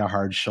give you like a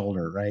hard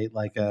shoulder, right?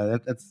 Like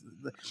that's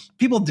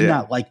people do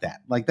not like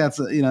that. Like that's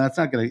that's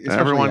not going to.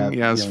 Everyone,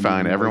 it's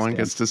fine. Everyone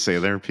gets to say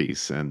their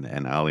piece,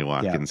 and Ollie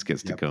Watkins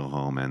gets to go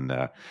home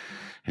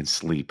and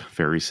sleep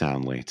very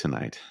soundly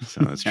tonight.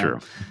 So that's true.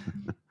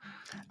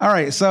 All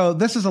right. So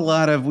this is a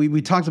lot of,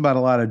 we talked about a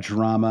lot of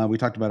drama. We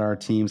talked about our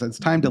teams. It's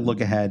time to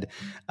look ahead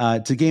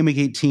to Game Week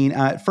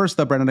 18. First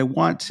though, Brendan, I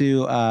want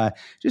to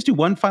just do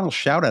one final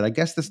shout out. I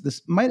guess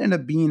this might end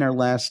up being the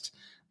last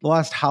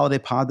holiday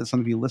pod that some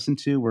of you listen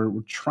to. We're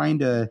trying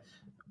to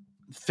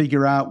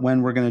figure out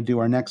when we're going to do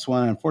our next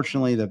one.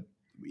 Unfortunately, the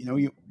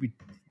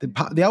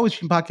Always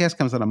Cheating podcast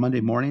comes out on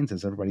Monday mornings,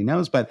 as everybody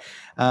knows. But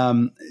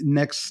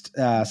next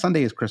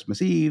Sunday is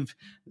Christmas Eve.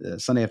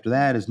 Sunday after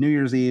that is New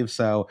Year's Eve.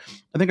 So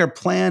I think our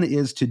plan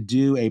is to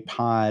do a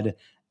pod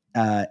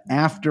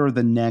after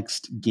the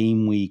next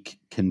game week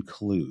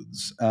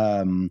concludes.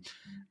 Probably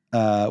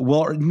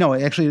after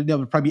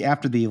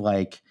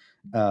the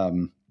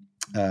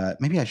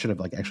maybe I should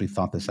have actually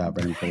thought this out,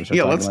 Brendan, before we start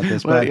talking about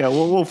this. But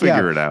we'll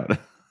figure it out.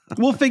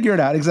 We'll figure it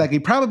out. Exactly.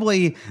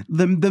 Probably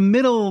the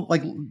middle,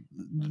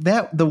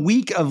 the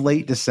week of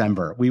late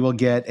December, we will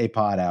get a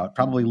pod out,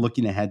 probably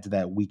looking ahead to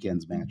that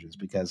weekend's matches,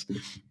 because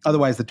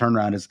otherwise the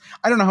turnaround is,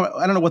 I don't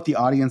know what the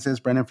audience is,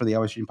 Brendan, for the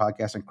Always Shooting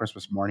podcast on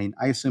Christmas morning.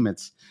 I assume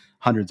it's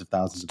hundreds of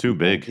thousands. It's too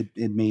big.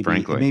 It may be,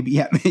 frankly.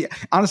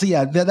 Honestly,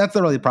 that's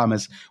the really problem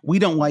is we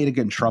don't want you to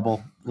get in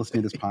trouble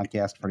listening to this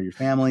podcast for your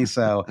family.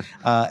 So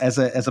as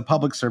a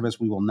public service,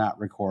 we will not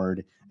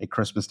record a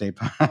Christmas Day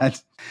pod.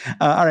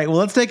 All right. Well,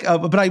 let's take,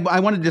 but I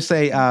wanted to just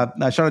say,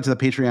 shout out to the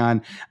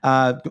Patreon,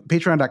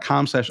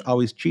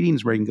 patreon.com/alwayscheating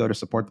is where you can go to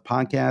support the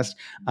podcast,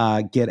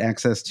 get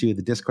access to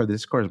the Discord. The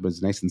Discord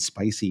was nice and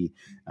spicy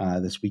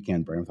this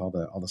weekend, Brian, with all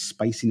the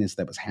spiciness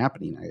that was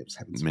happening. I was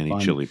having some many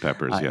fun, chili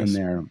peppers in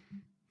there.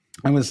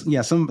 I was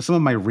some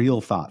of my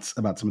real thoughts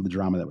about some of the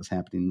drama that was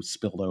happening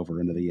spilled over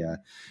into the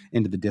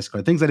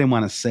Discord. Things I didn't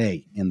want to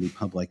say in the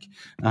public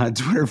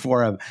Twitter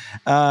forum.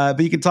 But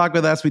you can talk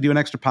with us. We do an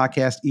extra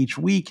podcast each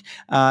week,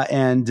 so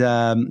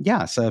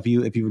if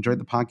you've enjoyed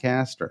the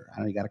podcast, or I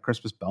don't know, you got a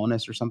Christmas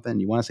bonus or something,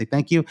 you want to say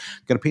thank you,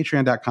 go to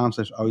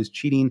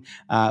patreon.com/alwayscheating.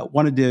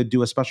 Wanted to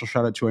do a special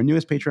shout out to our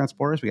newest Patreon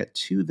supporters. We got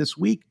 2 this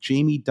week: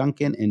 Jamie,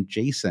 Duncan, and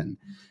Jason.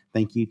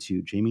 Thank you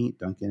to Jamie,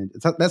 Duncan.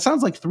 That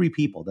sounds like 3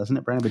 people, doesn't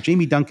it, Brandon? But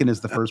Jamie Duncan is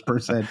the first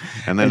person.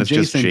 And then it's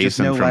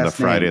Jason from the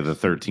Friday the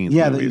 13th.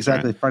 Yeah, movies,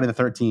 exactly. Right? Friday the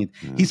 13th.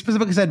 Yeah. He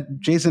specifically said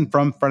Jason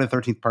from Friday the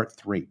 13th Part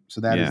 3. So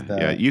that is the...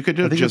 Yeah, you could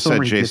have just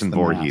said Jason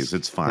Voorhees.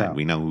 It's fine. Yeah.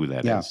 We know who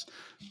that is.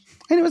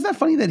 And isn't that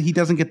funny that he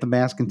doesn't get the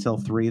mask until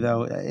 3,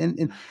 though?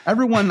 And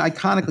everyone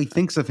iconically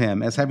thinks of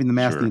him as having the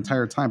mask the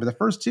entire time. But the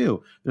first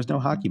 2, there's no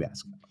hockey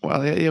mask.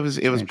 Well, it was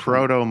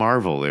proto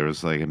Marvel. There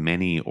was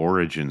many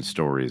origin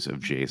stories of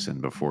Jason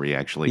before he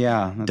actually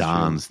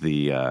dons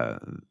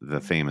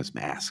the famous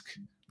mask.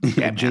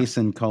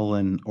 Jason :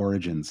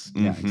 Origins.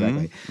 Yeah,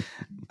 exactly.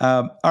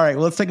 All right,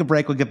 well, let's take a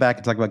break. We'll get back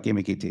and talk about Game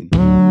Week 18.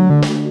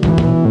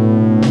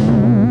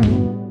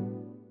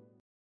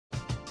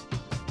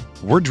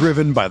 We're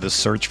driven by the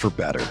search for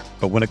better.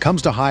 But when it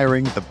comes to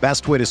hiring, the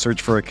best way to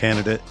search for a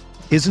candidate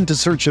isn't to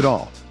search at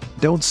all.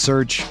 Don't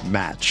search,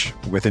 match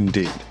with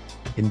Indeed.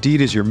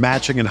 Indeed is your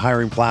matching and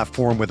hiring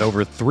platform with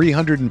over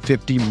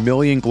 350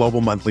 million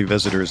global monthly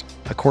visitors,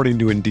 according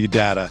to Indeed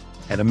data,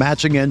 and a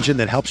matching engine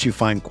that helps you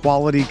find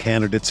quality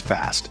candidates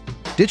fast.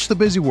 Ditch the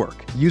busy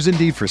work. Use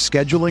Indeed for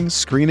scheduling,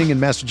 screening,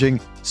 and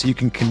messaging so you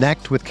can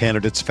connect with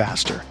candidates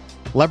faster.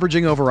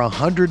 Leveraging over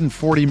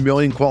 140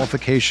 million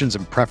qualifications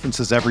and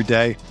preferences every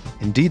day,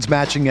 Indeed's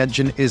matching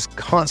engine is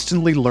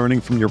constantly learning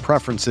from your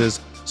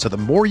preferences, so the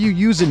more you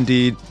use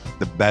Indeed,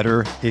 the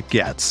better it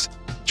gets.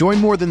 Join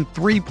more than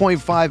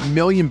 3.5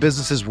 million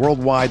businesses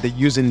worldwide that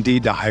use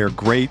Indeed to hire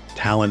great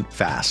talent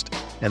fast.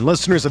 And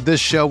listeners of this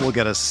show will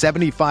get a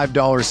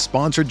 $75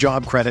 sponsored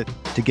job credit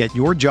to get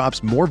your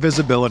jobs more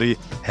visibility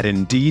at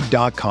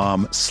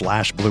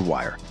Indeed.com/Blue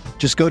Wire.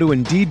 Just go to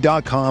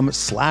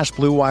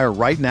Indeed.com/Blue Wire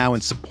right now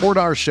and support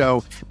our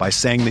show by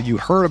saying that you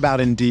heard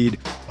about Indeed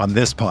on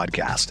this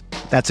podcast.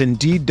 That's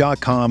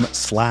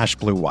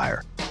Indeed.com/Blue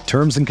Wire.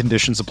 Terms and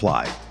conditions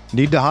apply.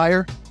 Need to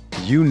hire?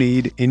 You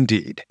need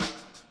Indeed.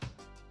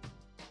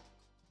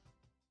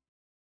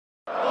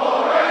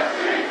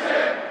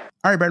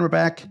 All right, Brad, we're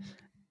back.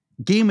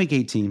 Game week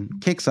 18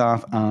 kicks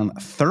off on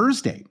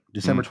Thursday,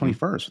 December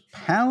 21st.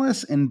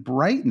 Palace and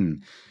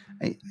Brighton.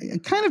 A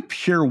kind of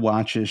pure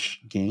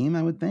watch-ish game,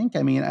 I would think.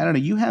 I mean, I don't know.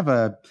 You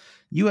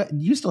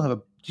still have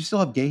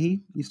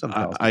Gahey? You still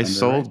have I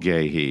sold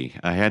Gahey.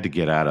 I had to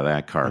get out of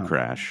that car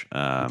crash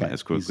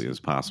as quickly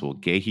as possible.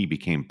 Gahey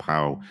became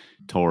Pau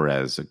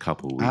Torres a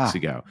couple of weeks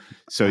ago.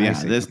 So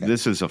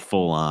this is a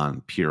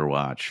full-on pure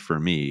watch for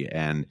me.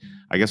 And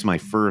I guess my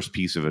first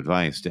piece of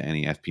advice to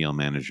any FPL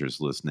managers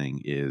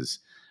listening is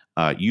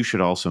you should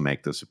also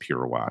make this a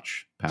pure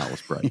watch,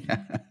 Palace Brighton.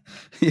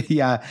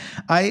 Yeah,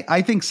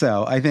 I think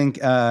so. I think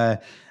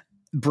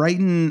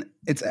Brighton.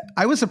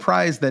 I was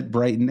surprised that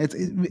Brighton. It's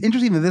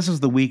interesting that this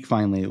was the week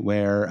finally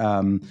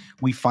where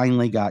we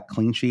finally got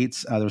clean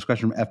sheets. There was a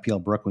question from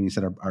FPL Brooke when he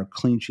said, "Are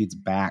clean sheets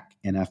back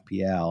in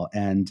FPL?"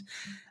 And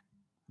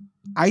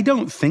I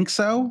don't think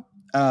so.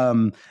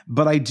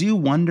 But I do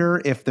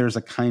wonder if there's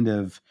a kind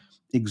of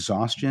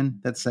exhaustion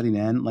that's setting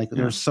in. Like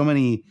there's so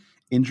many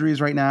injuries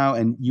right now,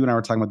 and you and I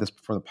were talking about this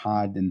before the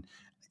pod, and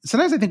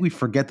sometimes I think we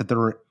forget that there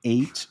are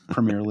 8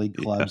 Premier League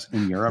clubs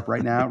in Europe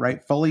right now,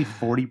 right? Fully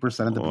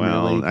 40% of the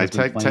Premier League.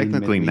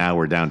 Technically now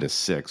we're down to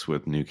 6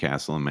 with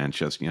Newcastle and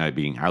Manchester United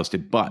being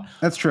ousted, but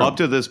that's true. Up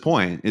to this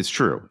point, it's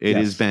true. It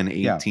has been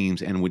 8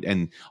 teams,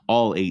 and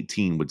all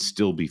 18 would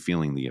still be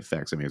feeling the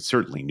effects. I mean,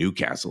 certainly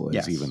Newcastle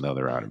is, even though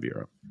they're out of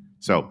Europe.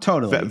 So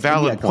totally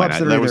valid point.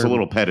 There was a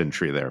little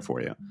pedantry there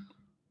for you.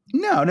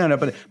 No.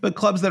 But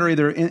clubs that are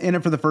either in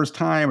it for the first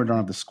time or don't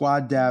have the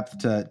squad depth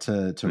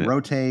to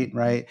rotate,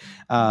 right?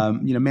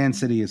 Man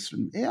City is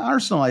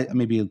Arsenal,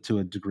 maybe to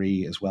a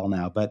degree as well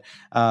now, but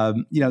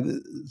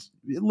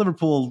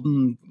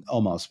Liverpool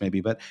almost maybe.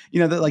 But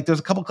there's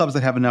a couple clubs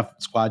that have enough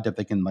squad depth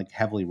they can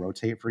heavily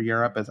rotate for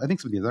Europe. As I think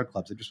some of the other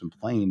clubs have just been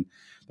playing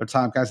their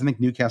top guys. I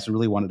think Newcastle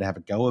really wanted to have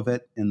a go of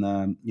it in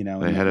the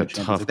they had a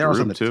tough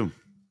group too.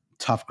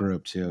 Tough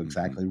group too,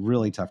 exactly.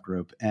 Really tough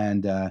group,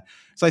 and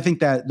so I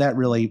think that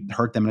really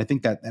hurt them, and I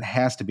think that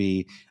has to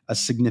be a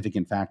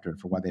significant factor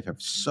for why they've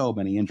had so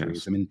many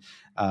injuries. Yes. I mean,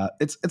 I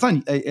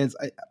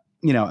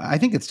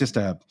think it's just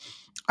I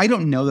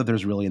don't know that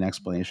there's really an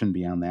explanation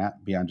beyond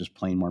just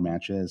playing more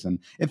matches, and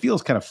it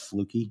feels kind of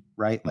fluky,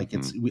 right? Like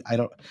I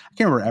can't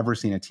remember ever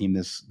seeing a team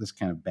this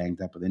kind of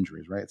banged up with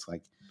injuries, right? It's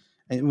like.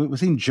 We've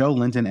seen Joe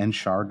Linton and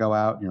Schär go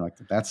out, and you're like,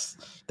 that's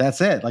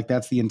it. Like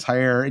that's the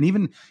entire, and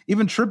even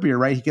Trippier,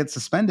 right? He gets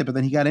suspended, but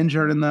then he got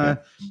injured in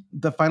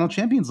the final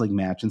Champions League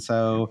match, and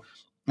so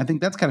I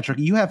think that's kind of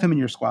tricky. You have him in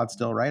your squad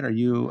still, right? Are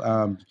you?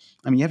 You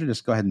have to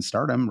just go ahead and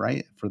start him,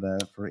 right? For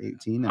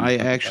 18.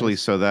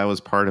 So that was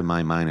part of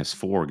my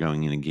 -4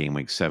 going into game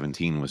week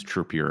 17 was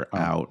Trippier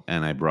out,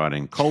 and I brought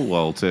in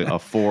Colwell to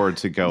afford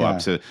to go up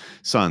to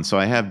Son. So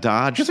I have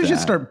dodged. I guess we should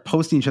start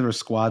posting each other's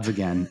squads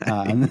again.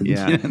 No,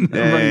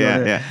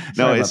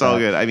 it's all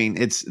good. I mean,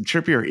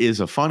 Trippier is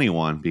a funny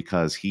one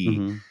because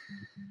he.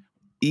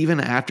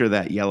 Even after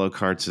that yellow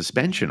card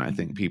suspension, I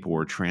think people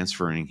were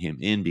transferring him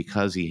in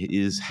because he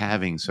is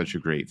having such a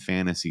great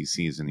fantasy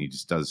season. He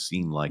just does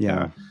seem like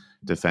a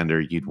defender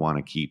you'd want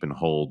to keep and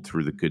hold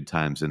through the good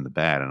times and the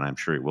bad, and I'm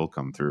sure he will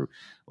come through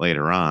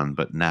later on.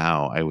 But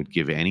now I would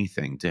give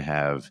anything to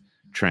have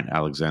Trent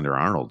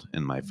Alexander-Arnold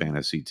in my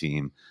fantasy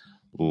team.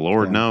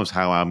 Lord knows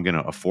how I'm going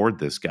to afford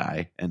this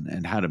guy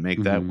and how to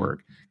make that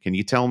work. Can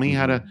you tell me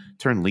how to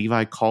turn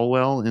Levi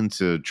Colwell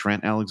into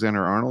Trent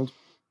Alexander-Arnold?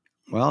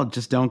 Well,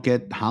 just don't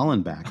get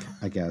Haaland back,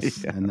 I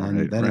guess. And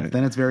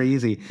then it's very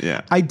easy.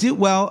 Yeah. I do.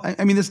 Well,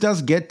 I mean, this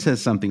does get to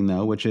something,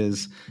 though, which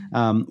is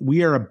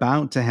we are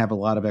about to have a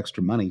lot of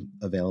extra money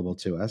available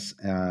to us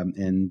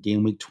in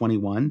game week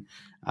 21.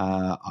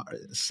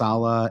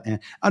 Salah. And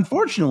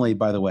unfortunately,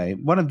 by the way,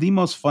 one of the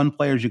most fun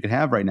players you could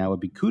have right now would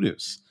be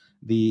Kudus,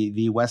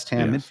 the West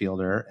Ham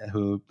midfielder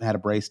who had a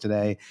brace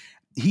today.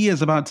 He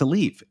is about to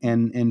leave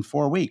in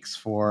 4 weeks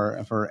for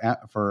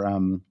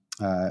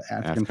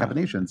African Cup of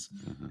Nations,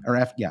 or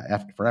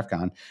for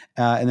AFCON,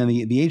 and then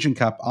the Asian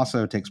Cup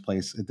also takes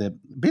place at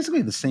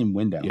basically the same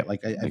window,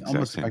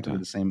 almost effectively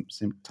the same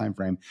time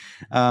frame.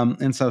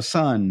 And so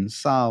Son,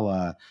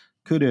 Salah,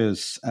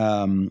 Kudus,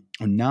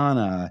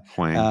 Nana,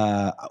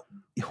 Huang.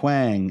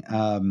 Huang,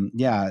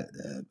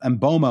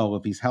 Mbomo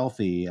if he's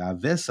healthy,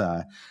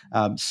 Vissa.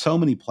 So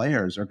many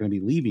players are going to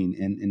be leaving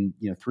in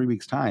 3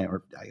 weeks' time,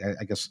 or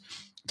I guess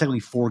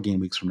technically 4 game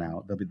weeks from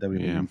now. They'll be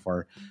leaving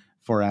for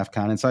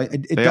AFCON, and so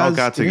they all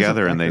got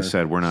together and they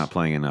said, "We're not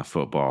playing enough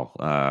football.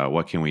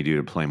 What can we do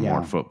to play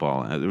more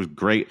football?" It was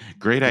great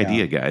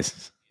idea,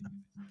 guys.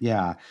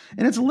 Yeah,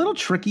 and it's a little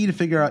tricky to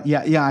figure out.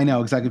 Yeah, I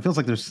know exactly. It feels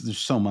like there's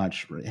so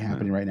much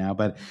happening right now,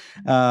 but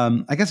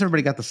I guess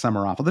everybody got the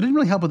summer off. Well, that didn't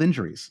really help with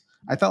injuries.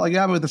 I thought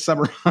with the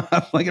summer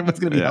off, like everyone's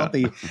going to be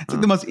healthy. It's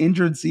like the most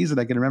injured season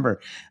I can remember.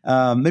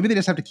 Maybe they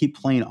just have to keep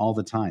playing all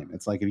the time.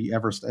 It's like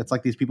it's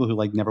like these people who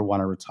like never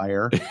want to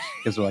retire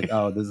because they're like,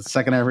 oh, this is the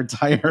second I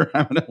retire,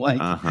 I'm going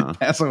to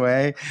pass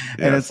away. Yes.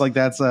 And it's like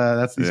that's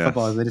these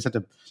footballers. They just have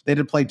to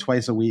play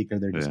twice a week, or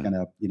they're just going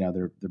to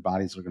their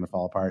bodies are going to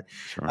fall apart.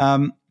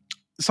 Sure.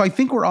 So I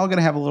think we're all going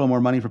to have a little more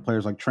money for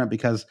players like Trent,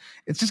 because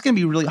it's just going to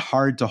be really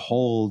hard to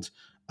hold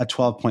a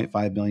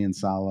 12.5 million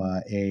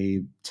Salah,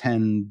 a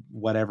 10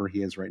 whatever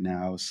he is right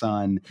now,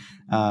 Son,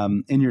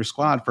 in your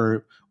squad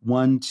for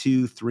 1,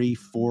 2, 3,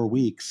 4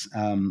 weeks.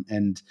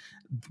 And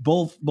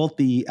both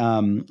the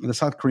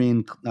South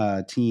Korean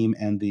team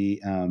and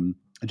the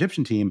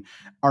Egyptian team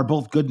are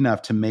both good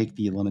enough to make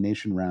the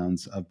elimination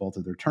rounds of both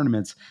of their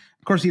tournaments.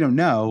 Of course, you don't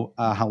know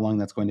how long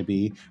that's going to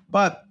be,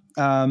 but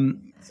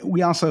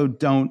we also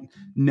don't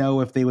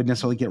know if they would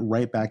necessarily get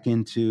right back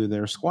into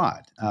their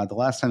squad. The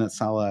last time that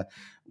Salah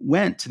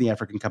went to the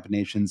African Cup of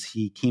Nations,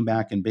 he came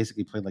back and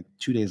basically played like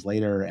 2 days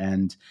later,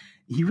 and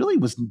he really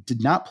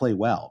did not play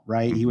well,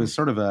 right? Mm-hmm. He was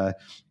sort of a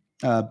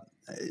kind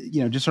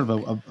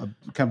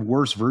of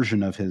worse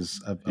version of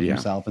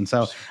himself. And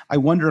so I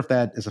wonder if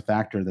that is a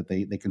factor that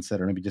they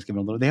consider, maybe just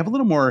giving they have a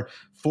little more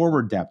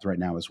forward depth right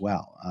now as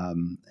well.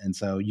 And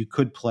so you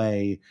could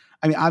play,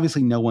 I mean,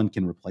 obviously no one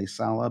can replace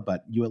Salah,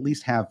 but you at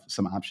least have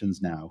some options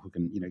now who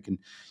can,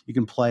 you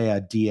can play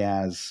a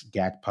Diaz,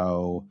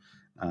 Gakpo,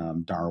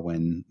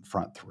 Darwin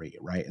front three,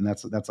 right? And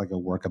that's like a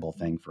workable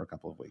thing for a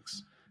couple of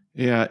weeks.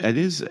 Yeah, it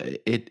is.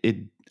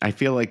 I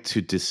feel like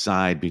to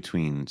decide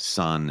between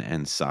Son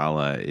and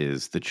Salah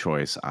is the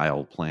choice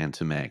I'll plan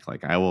to make.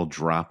 Like I will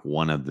drop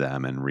one of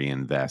them and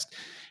reinvest.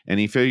 And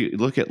if you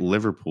look at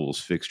Liverpool's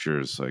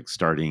fixtures, like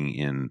starting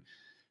in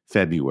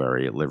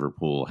February,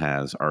 Liverpool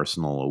has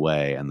Arsenal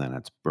away, and then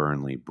it's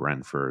Burnley,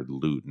 Brentford,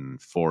 Luton,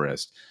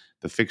 Forest.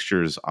 The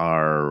fixtures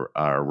are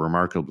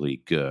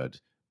remarkably good.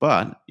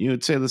 But you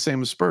would say the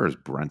same as Spurs: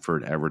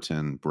 Brentford,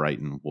 Everton,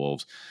 Brighton,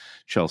 Wolves,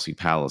 Chelsea,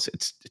 Palace.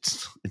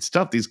 It's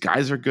tough. These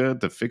guys are good.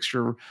 The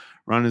fixture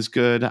run is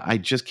good. I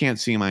just can't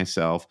see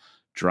myself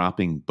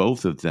dropping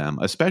both of them,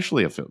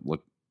 especially if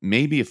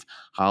if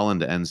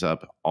Haaland ends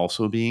up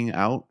also being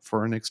out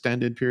for an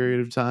extended period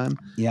of time.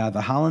 Yeah,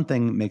 the Haaland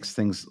thing makes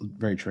things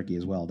very tricky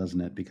as well,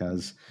 doesn't it?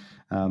 Because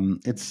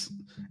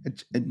the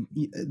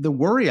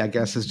worry, I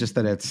guess, is just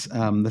that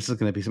this is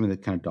going to be something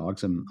that kind of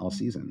dogs him all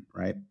season,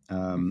 right?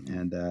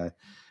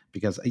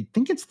 Because I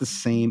think it's the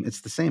same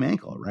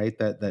ankle, right?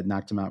 That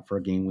knocked him out for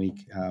a game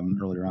week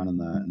earlier on in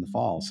the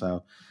fall,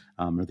 so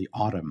or the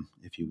autumn,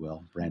 if you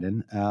will,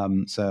 Brandon.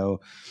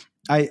 So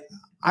I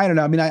don't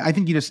know. I mean, I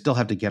think you just still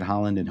have to get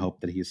Haaland and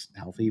hope that he's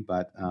healthy,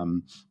 but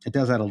it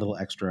does add a little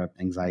extra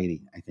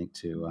anxiety, I think,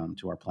 to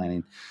our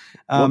planning.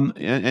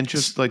 And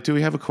just like, do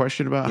we have a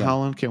question about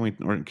Haaland?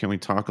 Can we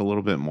talk a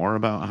little bit more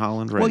about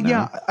Haaland now? Well,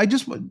 yeah. I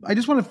just want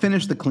to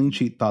finish the clean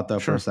sheet thought though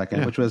for a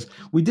second, which was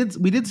we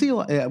did see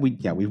we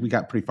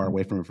got pretty far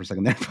away from it for a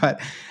second there,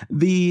 but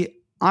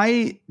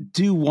I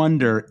do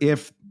wonder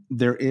if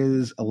there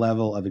is a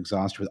level of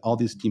exhaustion with all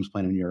these teams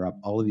playing in Europe,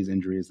 all of these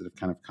injuries that have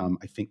kind of come,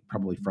 I think,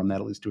 probably from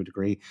that, at least to a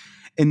degree.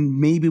 And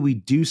maybe we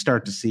do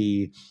start to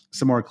see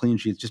some more clean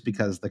sheets just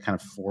because the kind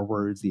of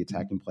forwards, the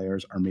attacking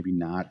players are maybe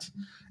not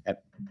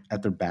at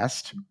their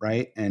best,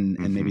 right? And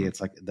maybe it's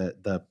like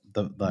the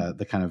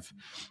kind of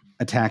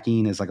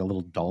attacking is like a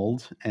little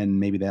dulled, and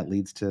maybe that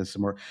leads to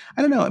some more,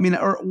 I don't know. I mean,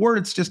 or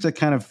it's just a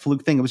kind of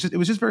fluke thing. It was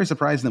just very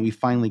surprising that we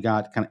finally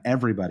got kind of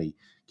everybody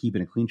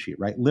keeping a clean sheet,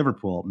 right?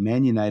 Liverpool,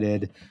 Man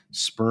United,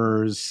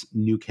 Spurs,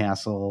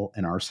 Newcastle,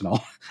 and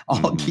Arsenal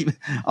all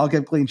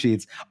kept clean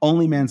sheets.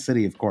 Only Man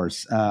City, of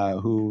course,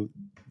 who,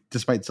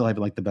 despite still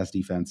having like the best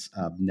defense,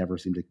 never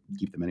seemed to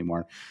keep them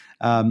anymore.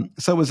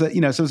 So it was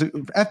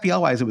FPL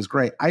wise, it was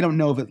great. I don't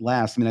know if it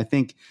lasts. I mean, I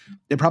think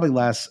it probably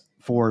lasts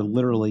for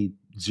literally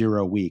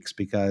 0 weeks,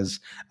 because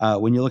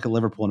when you look at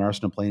Liverpool and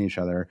Arsenal playing each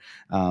other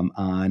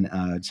on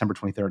December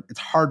 23rd, it's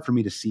hard for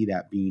me to see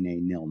that being a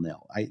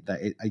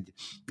 0-0.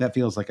 That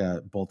feels like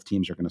both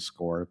teams are going to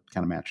score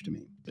kind of match to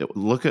me.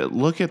 Look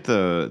at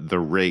the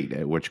rate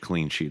at which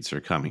clean sheets are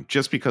coming.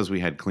 Just because we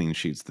had clean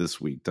sheets this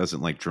week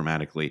doesn't like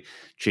dramatically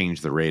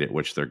change the rate at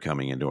which they're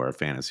coming into our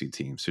fantasy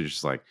team. So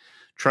just like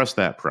trust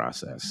that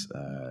process.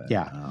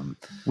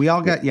 We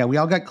all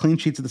got clean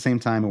sheets at the same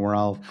time, and we're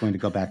all going to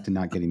go back to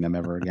not getting them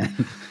ever again.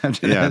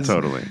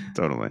 Totally.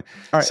 All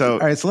right, so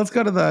let's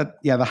go to the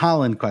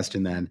Haaland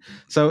question then.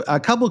 So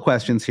a couple of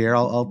questions here.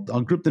 I'll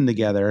group them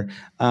together.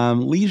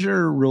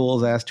 Leisure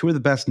Rules asked, who are the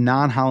best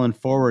non-Haaland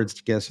forwards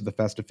to get us to the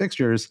festive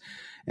fixtures?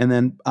 And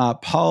then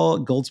Paul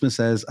Goldsmith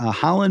says,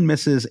 Haaland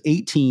misses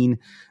 18,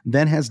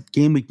 then has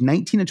game week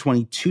 19 and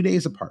 20, 2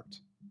 days apart.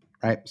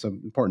 Right, so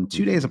important,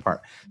 2 days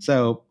apart.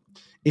 So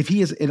if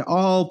he is at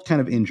all kind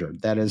of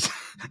injured, that is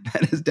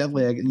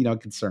definitely a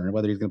concern,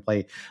 whether he's going to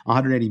play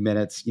 180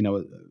 minutes,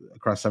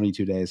 across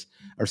 72 days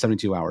or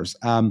 72 hours.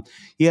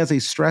 He has a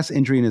stress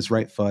injury in his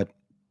right foot.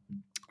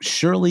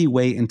 Surely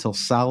wait until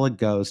Salah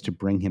goes to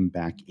bring him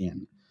back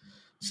in.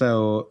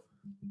 So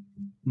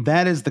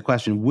that is the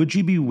question. Would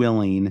you be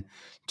willing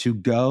to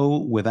go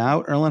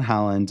without Erling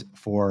Haaland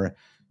for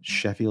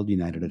Sheffield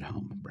United at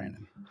home,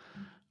 Brandon?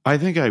 I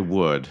think I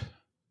would.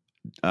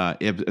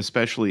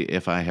 Especially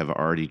if I have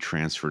already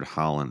transferred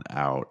Haaland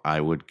out,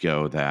 I would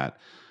go that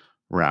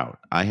route.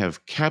 I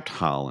have kept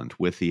Haaland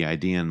with the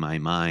idea in my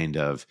mind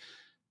of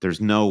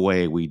there's no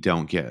way we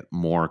don't get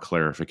more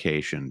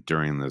clarification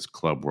during this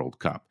Club World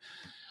Cup.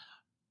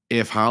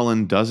 If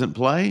Haaland doesn't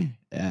play,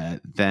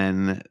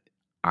 then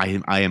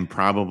I am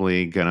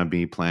probably going to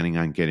be planning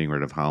on getting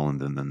rid of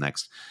Haaland in the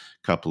next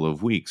couple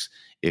of weeks.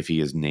 If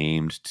he is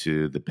named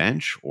to the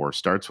bench or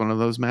starts one of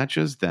those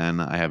matches, then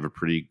I have a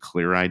pretty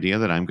clear idea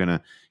that I'm going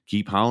to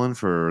keep Haaland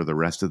for the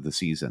rest of the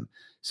season.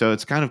 So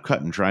it's kind of cut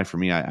and dry for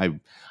me. I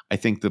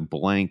think the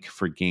blank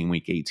for game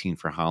week 18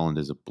 for Haaland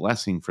is a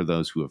blessing for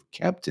those who have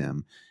kept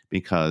him,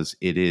 because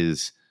it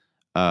is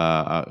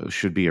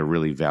should be a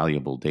really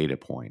valuable data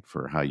point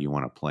for how you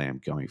want to play him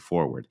going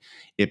forward.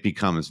 It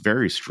becomes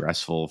very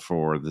stressful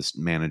for the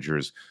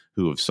managers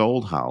who have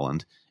sold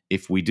Haaland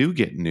if we do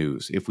get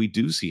news, if we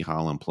do see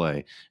Haaland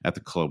play at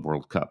the Club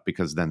World Cup,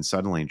 because then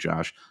suddenly,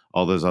 Josh,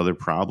 all those other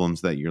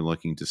problems that you're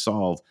looking to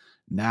solve,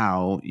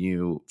 now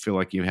you feel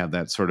like you have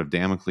that sort of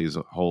Damocles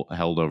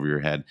held over your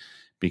head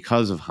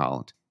because of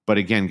Haaland. But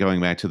again, going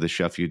back to the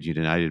Sheffield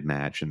United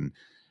match, and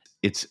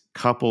it's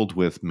coupled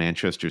with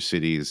Manchester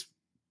City's,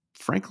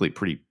 frankly,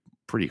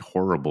 pretty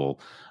horrible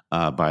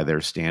by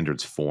their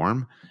standards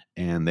form,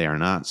 and they are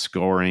not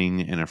scoring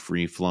in a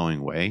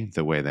free-flowing way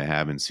the way they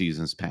have in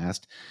seasons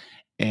past.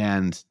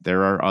 And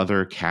there are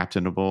other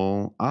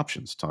captainable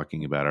options,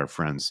 talking about our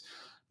friends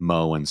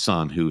Mo and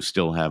Son, who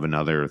still have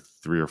another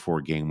 3 or 4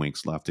 game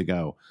weeks left to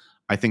go.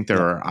 I think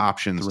there are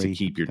options to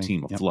keep your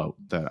team afloat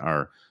that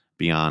are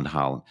beyond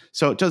Haaland.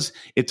 So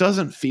it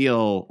doesn't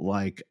feel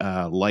like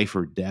a life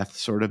or death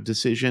sort of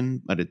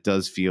decision, but it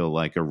does feel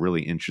like a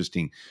really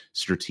interesting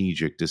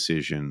strategic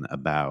decision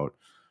about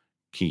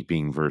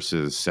keeping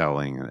versus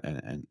selling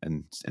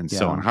and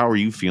so on. How are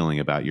you feeling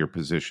about your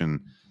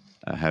position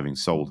having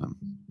sold him?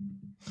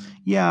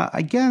 Yeah,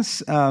 I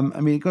guess,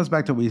 it goes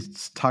back to what we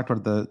talked about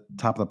at the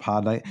top of the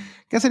pod. I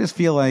guess I just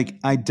feel like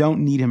I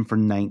don't need him for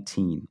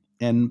 19.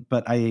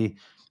 But I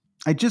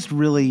just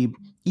really,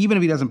 even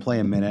if he doesn't play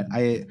a minute,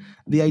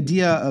 the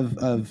idea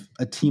of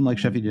a team like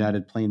Sheffield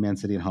United playing Man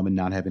City at home and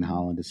not having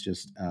Haaland is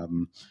just,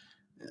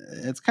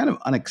 it's kind of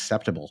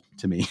unacceptable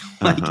to me.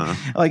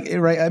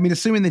 Right.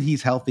 Assuming that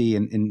he's healthy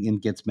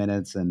and gets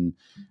minutes and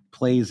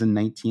plays in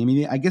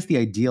 19. I guess the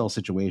ideal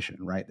situation,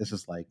 right? This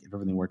is like, if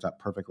everything works out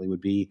perfectly, would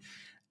be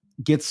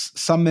gets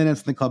some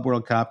minutes in the Club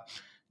World Cup,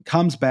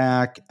 comes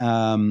back,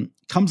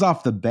 comes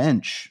off the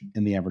bench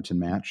in the Everton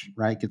match,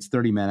 right? Gets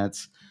 30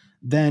 minutes.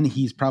 Then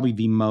he's probably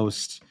the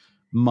most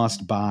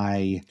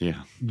must-buy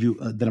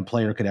that a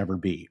player could ever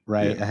be,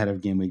 right? Ahead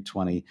of game week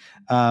 20.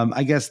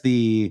 I guess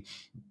the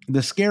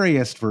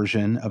scariest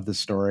version of the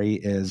story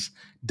is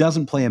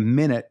doesn't play a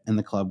minute in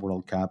the Club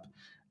World Cup,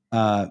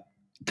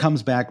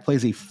 comes back,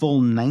 plays a full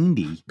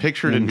 90.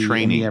 Pictured in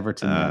training in the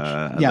Everton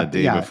match. The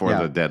day before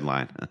the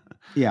deadline.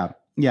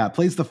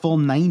 Plays the full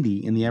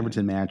 90 in the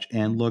Everton match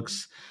and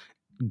looks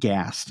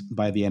gassed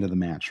by the end of the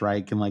match,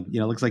 right?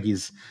 Looks like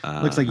he's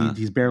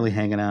barely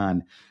hanging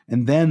on.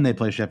 And then they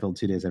play Sheffield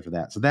 2 days after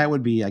that. So that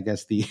would be, I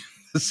guess, the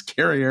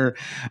scarier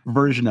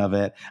version of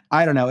it.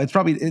 I don't know. It's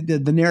probably the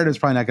narrative is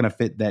probably not going to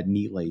fit that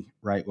neatly,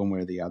 right, one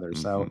way or the other.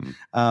 So,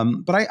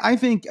 but I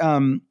think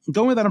going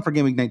without him for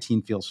game week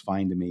 19 feels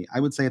fine to me. I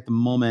would say at the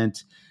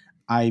moment,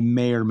 I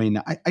may or may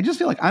not. I just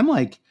feel like I'm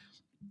like,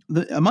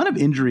 the amount of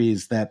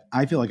injuries that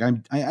I feel like I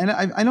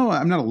know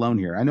I'm not alone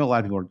here. I know a lot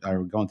of people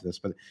are going through this,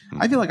 but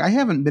I feel like I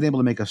haven't been able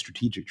to make a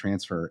strategic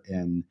transfer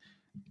in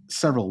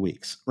several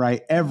weeks,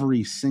 right?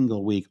 Every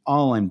single week,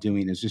 all I'm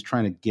doing is just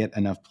trying to get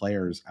enough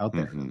players out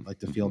there, like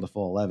to field a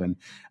full 11,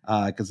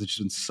 because there's just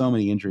been so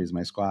many injuries in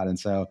my squad. And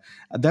so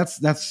that's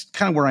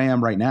kind of where I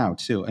am right now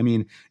too.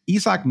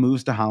 Isak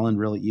moves to Haaland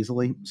really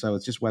easily. So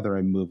it's just whether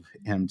I move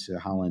him to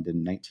Haaland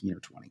in 19 or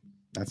 20.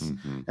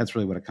 That's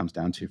really what it comes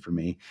down to for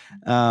me.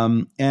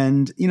 And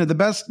the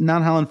best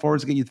non-Haaland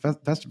forwards to get you the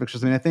festive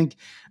fixtures. I mean, I think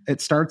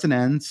it starts and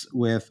ends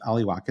with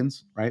Ollie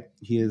Watkins, right?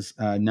 He is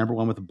number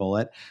one with a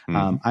bullet.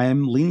 I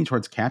am leaning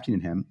towards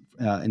captaining him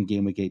in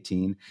game week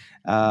 18.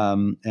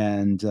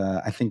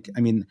 I think,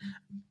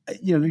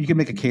 you can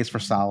make a case for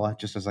Salah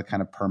just as a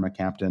kind of perma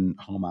captain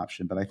home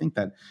option, but I think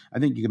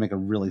you can make a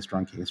really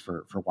strong case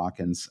for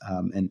Watkins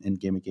in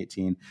game week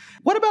 18.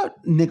 What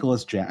about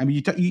Nicholas Jackson? I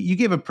mean, you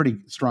gave a pretty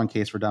strong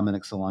case for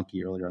Dominic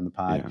Solanke earlier in the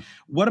pod. Yeah.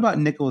 What about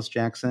Nicholas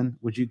Jackson?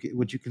 Would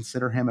you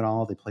consider him at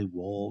all? They play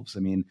Wolves. I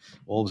mean,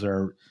 Wolves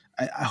are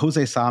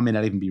Jose Sa may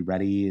not even be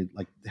ready,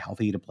 like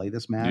healthy to play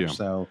this match. Yeah.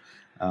 So.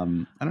 I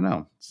don't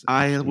know.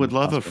 I would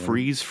love a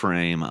freeze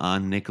frame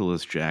on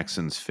Nicholas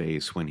Jackson's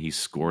face when he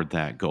scored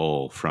that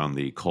goal from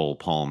the Cole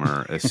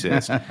Palmer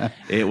assist.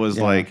 It was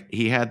like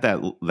he had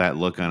that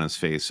look on his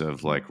face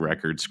of like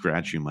record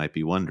scratch. You might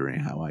be wondering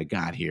how I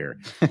got here.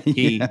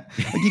 He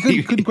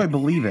couldn't quite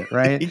believe it,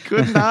 right? He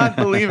could not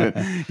believe it.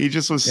 He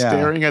just was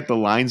staring at the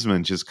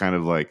linesman, just kind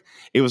of like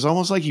it was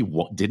almost like he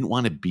didn't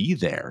want to be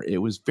there. It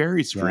was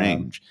very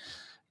strange. Yeah.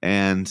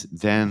 And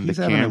then the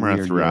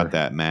camera throughout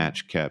that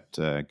match kept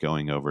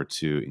going over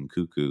to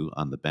Nkuku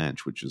on the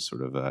bench, which is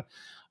sort of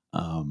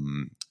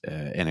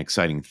an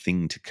exciting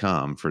thing to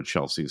come for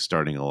Chelsea's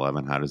starting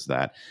 11. How does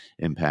that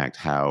impact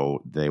how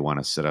they want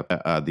to set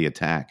up the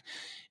attack?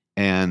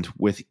 And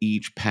with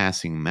each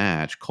passing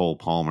match, Cole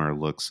Palmer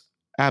looks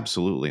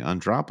absolutely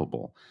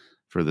undroppable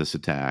for this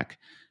attack.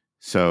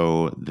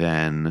 So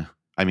then,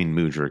 I mean,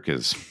 Mudryk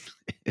is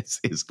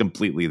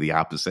completely the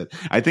opposite.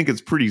 I think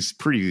it's pretty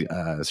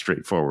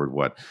straightforward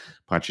what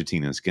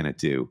Pochettino is going to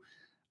do.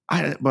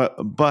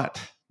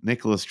 But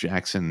Nicholas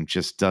Jackson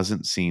just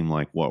doesn't seem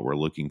like what we're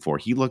looking for.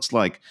 He looks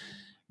like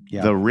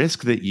the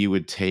risk that you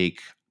would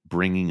take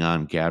bringing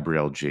on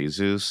Gabriel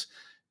Jesus.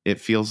 It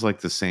feels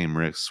like the same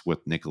risks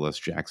with Nicholas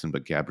Jackson,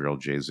 but Gabriel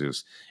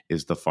Jesus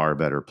is the far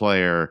better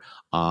player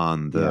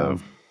on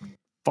the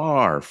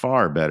far,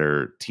 far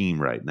better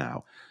team right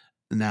now.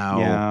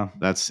 Now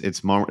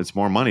it's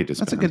more money to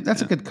spend.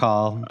 That's a good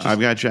call.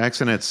 I've got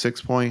Jackson at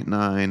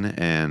 6.9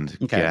 and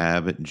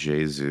Gab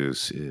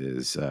Jesus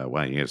is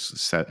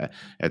set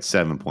at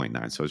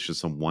 7.9. So it's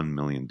just a 1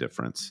 million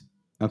difference.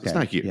 Okay. It's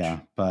not huge.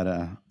 Yeah,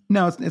 but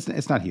no,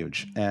 it's not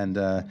huge. And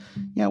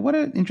what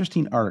an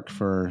interesting arc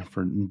for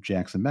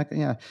Jackson.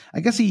 I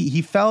guess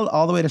he fell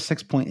all the way to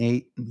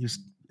 6.8.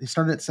 He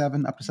started at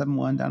 7, up to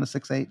 7.1, down to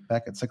 6.8,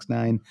 back at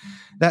 6.9.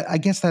 I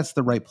guess that's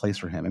the right place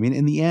for him. I mean,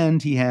 in the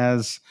end, he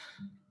has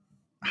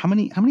how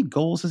many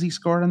goals has he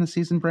scored on the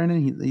season,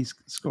 Brandon? He's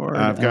scored.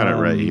 I've got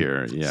it right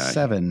here. Yeah,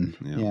 7.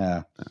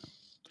 Yeah.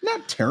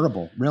 Not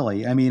terrible,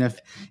 really. I mean, if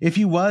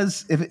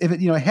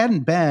it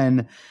hadn't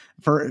been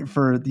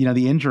for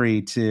the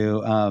injury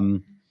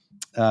to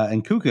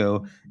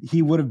Nkuku,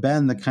 he would have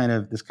been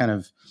this kind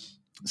of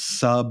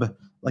sub.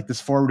 Like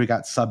this forward who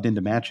got subbed into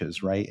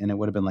matches, right? And it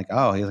would have been like,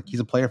 oh, he's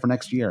a player for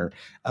next year.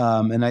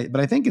 But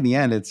I think in the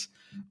end,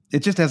 it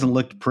just hasn't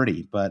looked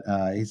pretty. But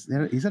he's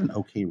at an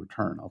okay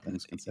return, all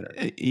things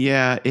considered.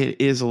 Yeah, it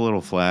is a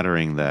little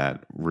flattering,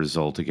 that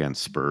result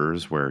against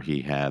Spurs where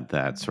he had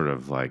that sort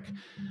of like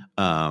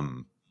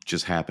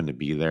just happened to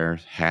be there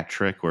hat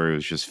trick where he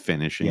was just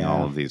finishing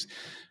all of these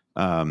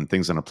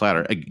things on a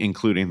platter,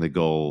 including the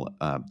goal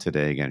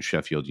today against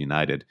Sheffield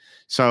United.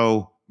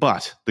 So.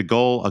 But a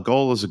goal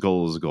is a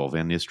goal is a goal.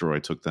 Van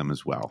Nistelrooy took them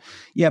as well.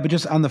 Yeah, but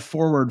just on the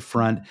forward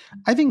front,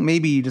 I think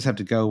maybe you just have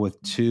to go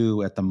with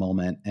 2 at the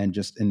moment and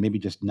maybe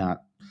just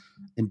not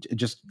and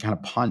just kind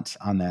of punt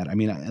on that. I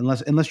mean,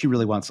 unless you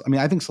really want. I mean,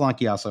 I think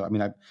Solanke also. I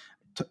mean, I'm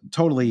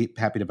totally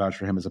happy to vouch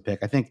for him as a pick.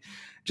 I think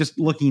just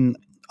looking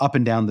up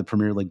and down the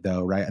Premier League,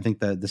 though, right? I think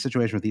the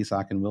situation with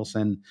Isak and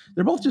Wilson,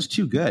 they're both just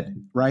too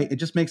good, right? It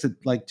just makes it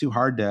like too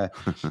hard to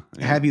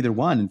have either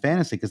one in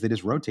fantasy because they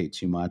just rotate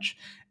too much.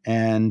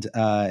 And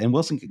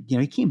Wilson,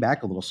 he came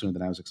back a little sooner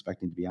than I was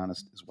expecting, to be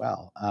honest, as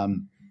well.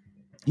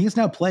 He has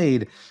now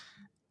played,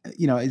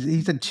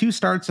 he's had 2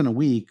 starts in a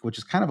week, which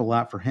is kind of a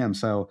lot for him.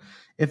 So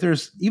if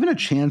there's even a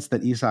chance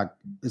that Isak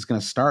is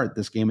going to start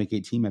this game week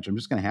 18 match, I'm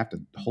just going to have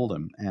to hold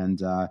him and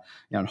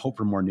hope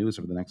for more news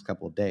over the next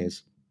couple of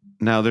days.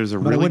 Now there's I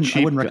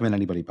wouldn't recommend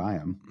anybody buy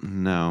him.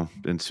 No,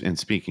 and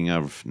speaking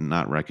of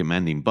not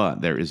recommending,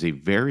 but there is a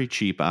very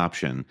cheap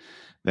option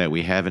that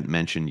we haven't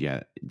mentioned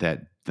yet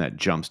that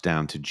jumps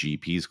down to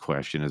GP's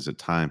question. Is it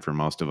time for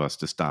most of us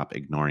to stop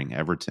ignoring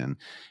Everton?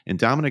 And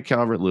Dominic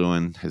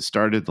Calvert-Lewin has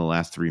started the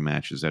last 3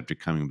 matches after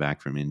coming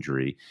back from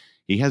injury.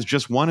 He has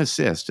just 1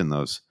 assist in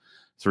those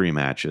 3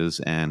 matches,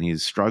 and he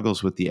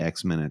struggles with the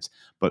X minutes,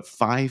 but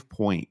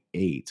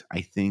 5.8,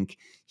 I think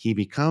he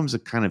becomes a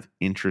kind of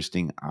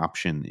interesting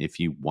option if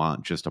you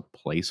want just a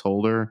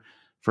placeholder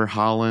for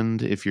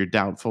Haaland. If you're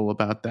doubtful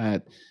about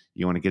that,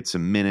 you want to get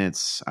some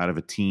minutes out of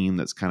a team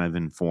that's kind of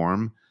in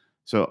form.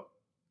 So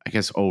I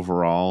guess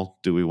overall,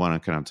 do we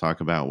want to kind of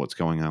talk about what's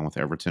going on with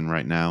Everton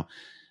right now?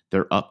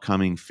 Their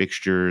upcoming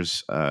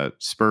fixtures,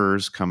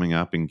 Spurs coming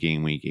up in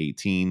game week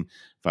 18,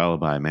 followed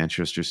by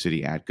Manchester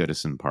City at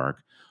Goodison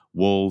Park,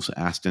 Wolves,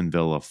 Aston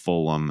Villa,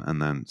 Fulham,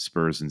 and then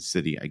Spurs and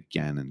City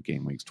again in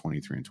game weeks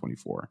 23 and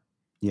 24.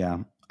 Yeah,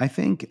 I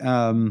think.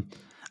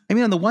 I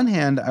mean, on the one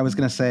hand, I was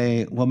going to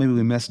say, well, maybe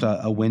we missed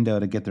a window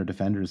to get their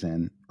defenders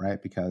in, right?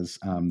 Because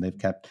they've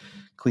kept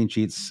clean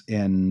sheets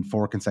in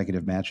 4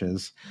 consecutive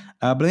matches.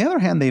 But on the other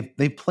hand,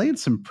 they've played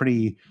some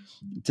pretty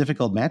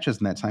difficult matches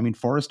in that time. I mean,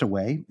 Forest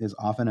away is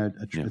often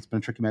it's been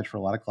a tricky match for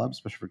a lot of clubs,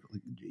 especially for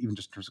even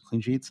just in terms of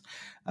clean sheets.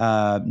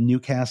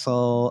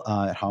 Newcastle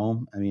at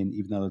home. I mean,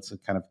 even though it's a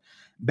kind of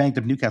banked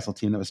up Newcastle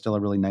team, that was still a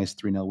really nice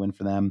 3-0 win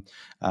for them.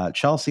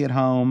 Chelsea at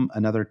home,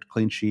 another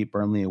clean sheet.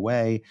 Burnley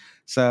away.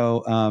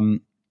 So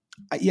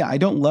I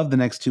don't love the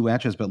next 2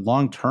 matches, but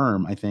long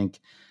term, I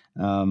think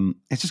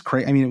it's just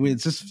crazy. I mean,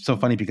 it's just so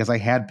funny because I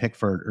had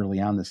Pickford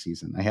early on this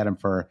season. I had him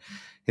for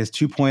his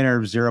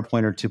 2-pointer,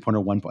 0-pointer, 2-pointer,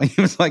 1 point.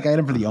 He was like, I had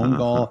him for the own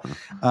goal.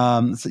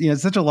 So,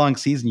 it's such a long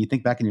season. You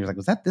think back and you're like,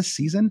 was that this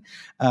season?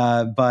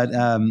 But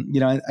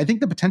I think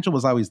the potential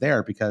was always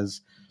there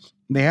because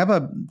they have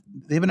a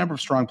number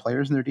of strong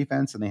players in their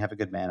defense and they have a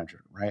good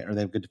manager, right? Or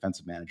they have a good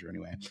defensive manager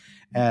anyway.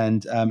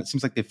 And it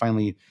seems like they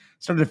finally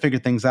started to figure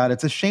things out.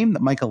 It's a shame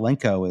that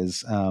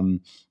Michaelenko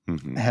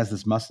has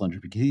this muscle injury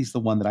because he's the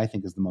one that I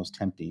think is the most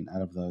tempting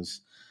out of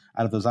those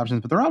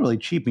options, but they're all really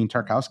cheap. I mean,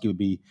 Tarkowski would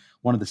be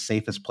one of the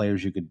safest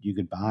players you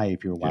could buy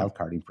if you're wild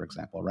carding, for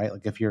example, right?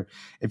 Like if you're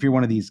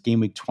one of these game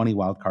week 20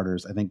 wild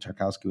carders, I think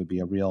Tarkowski would be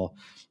a real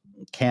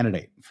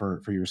candidate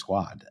for your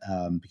squad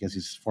because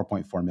he's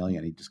 4.4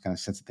 million. He just kind of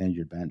sits at the end of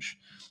your bench,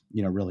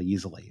 really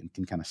easily and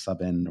can kind of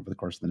sub in over the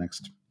course of the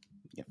next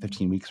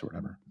 15 weeks or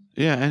whatever.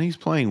 Yeah, and he's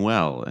playing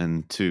well.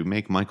 And to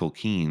make Michael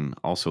Keane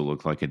also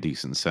look like a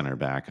decent center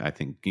back, I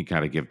think you got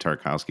to give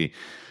Tarkowski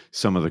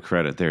some of the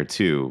credit there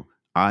too.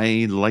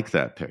 I like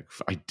that pick.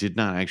 I did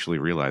not actually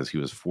realize he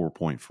was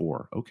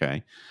 4.4.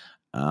 Okay.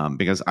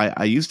 Because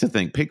I used to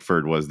think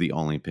Pickford was the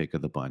only pick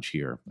of the bunch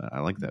here. I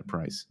like that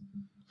price.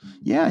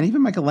 Yeah, and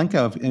even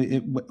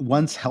Michaelenko,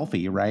 once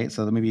healthy, right?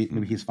 So maybe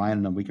he's fine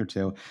in a week or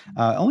two.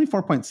 Only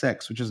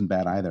 4.6, which isn't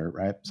bad either,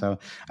 right? So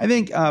I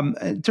think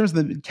in terms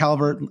of the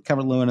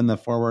Calvert-Lewin in the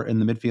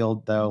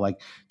midfield, though, like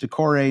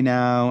Decore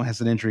now has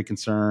an injury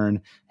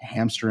concern,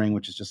 hamstring,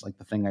 which is just like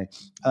the thing I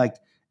like.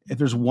 If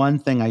there's one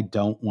thing I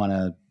don't want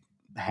to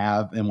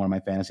have in one of my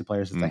fantasy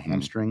players, it's a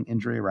hamstring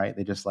injury, right?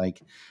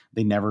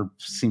 They never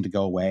seem to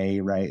go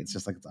away, right? It's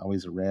just like it's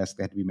always a risk.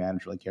 They have to be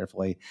managed really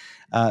carefully.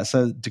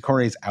 So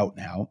Decore's out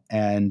now,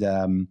 and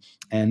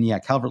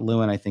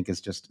Calvert-Lewin I think he's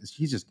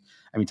just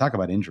talk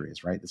about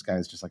injuries, right? This guy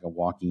is just like a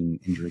walking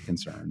injury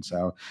concern.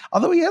 So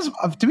although he has,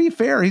 to be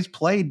fair, he's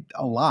played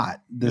a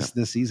lot this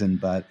season,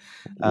 but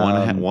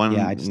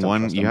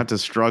you have to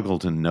struggle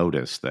to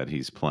notice that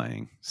he's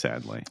playing.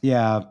 Sadly,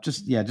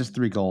 just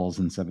 3 goals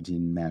in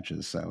 17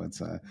 matches. So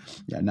it's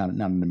not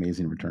an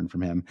amazing return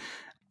from him.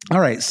 All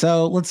right,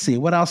 so let's see.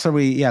 What else are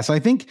we? Yeah, so I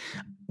think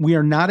we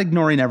are not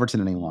ignoring Everton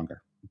any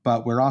longer,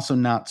 but we're also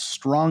not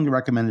strongly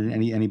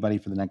recommending anybody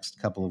for the next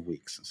couple of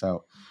weeks.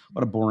 So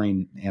what a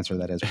boring answer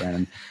that is,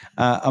 Brandon.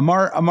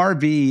 Amar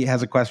B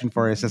has a question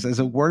for you. It says, is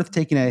it worth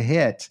taking a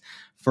hit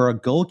for a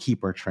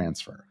goalkeeper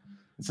transfer?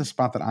 It's a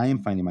spot that I am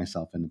finding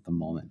myself in at the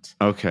moment.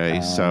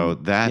 Okay, so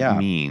that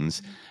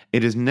means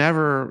it is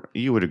never,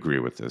 you would agree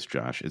with this,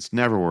 Josh, it's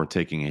never worth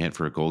taking a hit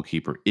for a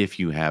goalkeeper if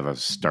you have a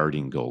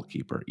starting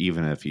goalkeeper,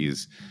 even if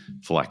he's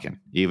Flecken,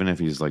 even if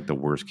he's like the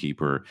worst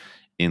keeper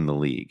in the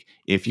league.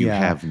 If you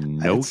have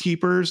no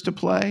keepers to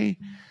play,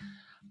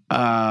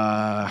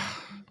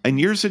 in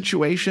your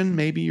situation,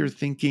 maybe you're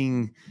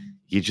thinking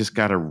you just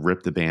got to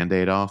rip the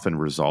Band-Aid off and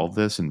resolve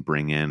this and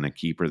bring in a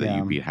keeper that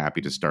you'd be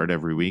happy to start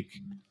every week.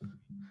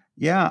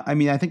 Yeah, I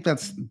mean, I think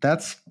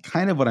that's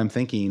kind of what I'm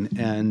thinking,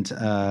 and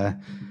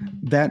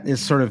that is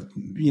sort of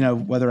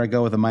whether I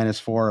go with a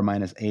 -4 or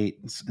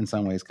 -8 in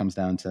some ways comes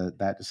down to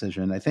that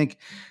decision. I think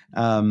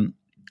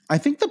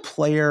the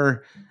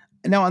player.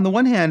 Now, on the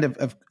one hand,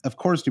 of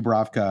course,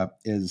 Dubravka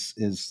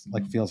is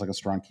like feels like a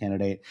strong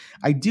candidate.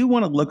 I do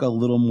want to look a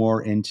little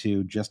more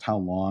into just how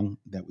long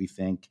that we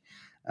think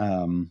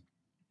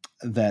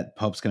that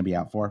Pope's going to be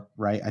out for,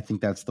 right? I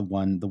think that's the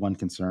one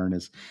concern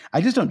is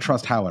I just don't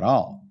trust Howe at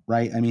all,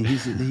 right? I mean,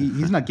 he's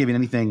not giving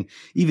anything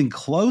even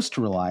close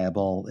to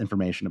reliable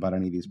information about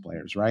any of these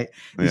players, right?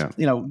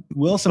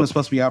 Wilson was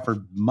supposed to be out for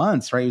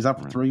months, right? He was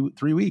out for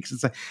three weeks.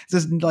 It's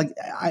just like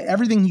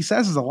everything he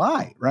says is a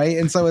lie, right?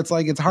 And so it's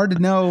like it's hard to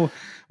know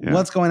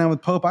what's going on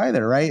with Pope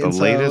either, right? The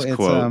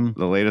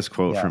latest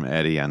quote from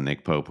Eddie on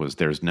Nick Pope was,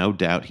 "There's no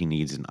doubt he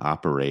needs an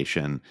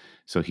operation,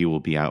 so he will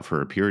be out for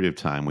a period of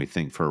time, we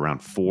think for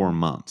around 4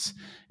 months.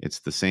 It's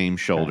the same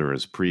shoulder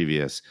as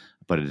previous,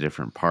 but a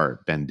different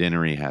part." Ben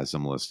Dinnery has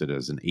him listed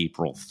as an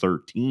April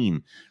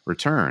 13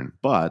 return,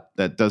 but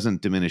that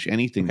doesn't diminish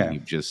anything that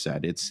you've just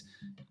said.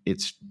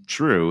 It's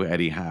true,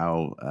 Eddie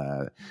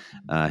Howe,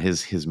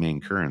 his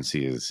main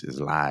currency is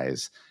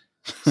lies.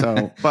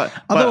 So, but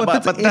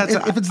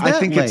if it's that I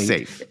think late, it's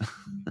safe.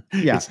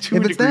 Yeah, It's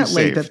if it's that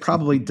late, safe. that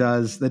probably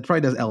does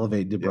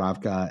elevate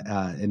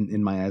Dubravka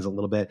in my eyes a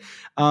little bit.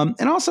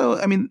 And also,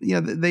 I mean,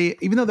 they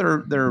even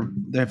though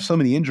they have so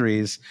many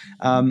injuries,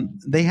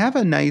 they have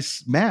a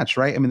nice match,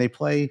 right? I mean, they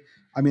play.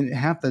 I mean,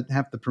 half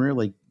the Premier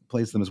League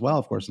plays them as well,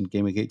 of course, in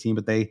Game Week 18.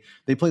 But they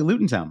play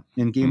Luton Town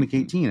in Game Week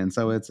 18, and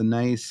so it's a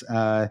nice,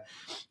 and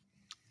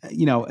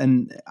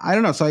I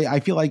don't know. So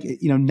I feel like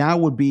now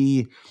would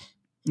be.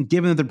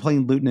 Given that they're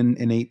playing Luton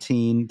in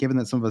 18, given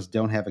that some of us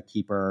don't have a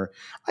keeper,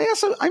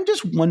 I'm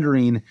just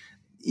wondering,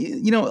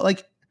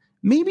 like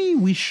maybe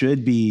we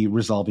should be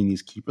resolving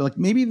these keepers. Like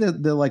maybe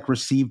the like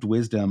received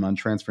wisdom on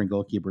transferring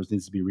goalkeepers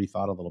needs to be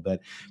rethought a little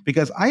bit,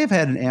 because I have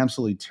had an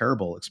absolutely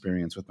terrible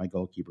experience with my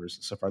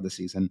goalkeepers so far this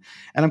season.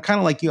 And I'm kind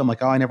of like you. I'm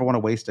like, oh, I never want to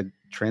waste a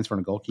transfer on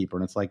a goalkeeper.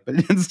 And it's like, but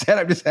instead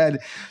I've just had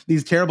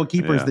these terrible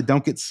keepers that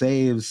don't get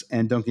saves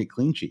and don't get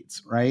clean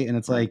sheets. Right. And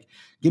it's like,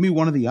 give me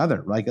one or the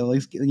other. Like at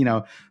least,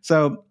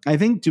 so I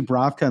think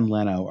Dubravka and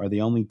Leno are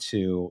the only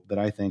two that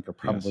I think are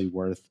probably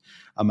worth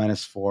a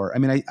 -4. I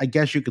mean, I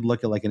guess you could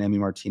look at like an Emi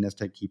Martinez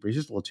type keeper. He's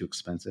just a little too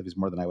expensive. He's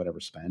more than I would ever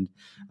spend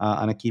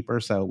on a keeper.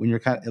 So when you're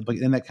kind of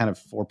in that kind of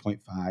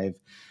 4.5,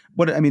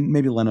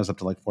 maybe Leno's up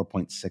to like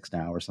 4.6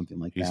 now or something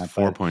like that. He's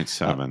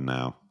 4.7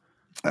 now.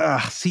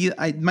 See,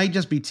 I might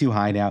just be too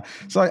high now.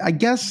 So I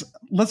guess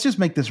let's just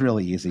make this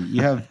really easy.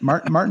 You have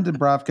Martin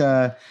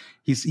Dubravka.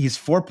 He's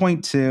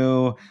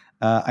 4.2.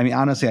 I mean,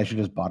 honestly, I should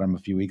have just bought him a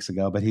few weeks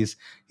ago, but he's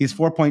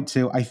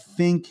 4.2.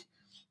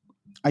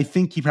 I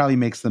think he probably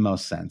makes the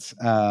most sense.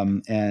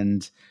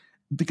 And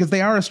because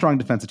they are a strong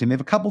defensive team, they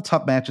have a couple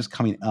tough matches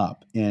coming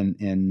up.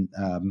 In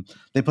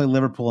they play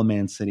Liverpool and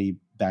Man City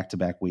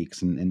back-to-back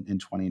weeks in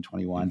 20 and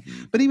 21.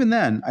 Mm-hmm. But even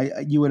then,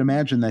 you would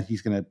imagine that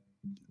he's going to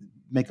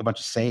make a bunch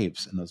of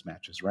saves in those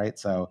matches, right?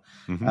 So,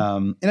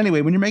 and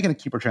anyway, when you're making a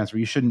keeper transfer,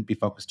 you shouldn't be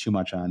focused too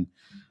much on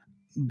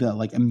the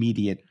like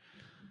immediate,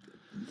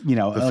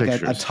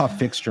 like a tough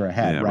fixture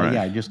ahead, right?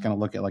 Yeah, you just kind of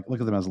look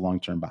at them as a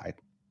long-term buy.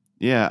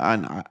 Yeah,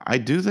 and I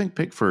do think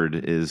Pickford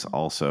is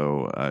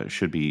also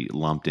should be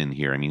lumped in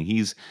here. I mean,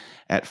 he's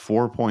at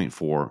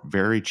 4.4,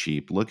 very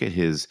cheap. Look at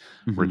his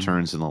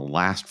returns in the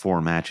last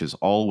 4 matches,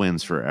 all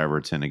wins for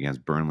Everton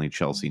against Burnley,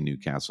 Chelsea,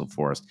 Newcastle,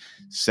 Forest.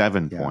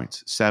 7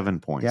 points,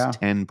 7 points,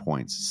 10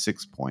 points,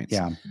 6 points.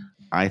 Yeah,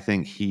 I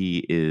think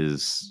he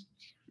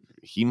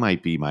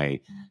might be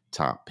my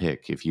top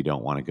pick if you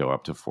don't want to go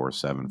up to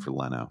 4.7 for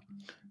Leno.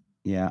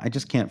 Yeah, I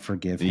just can't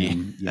forgive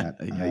him yet.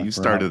 You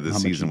started the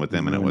season with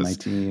him, and it was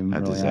a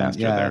disaster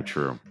there.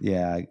 True.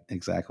 Yeah,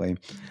 exactly.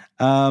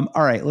 All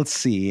right, let's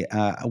see.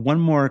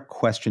 One more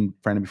question,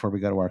 Brandon, before we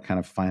go to our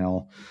kind of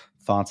final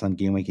thoughts on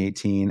Game Week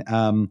 18.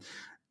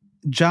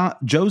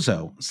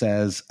 Jozo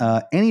says,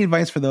 any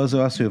advice for those of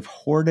us who have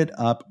hoarded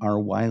up our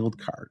wild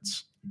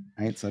cards?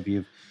 Right, so if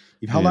you've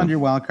held on to your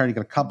wild card. You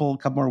got a couple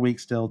more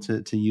weeks still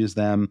to use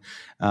them.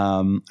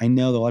 I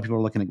know that a lot of people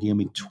are looking at Game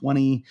Week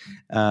 20.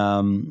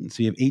 So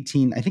you have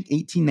 18,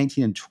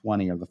 19, and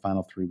 20 are the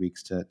final 3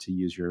 weeks to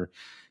use your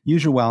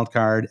wild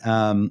card.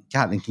 God,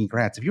 and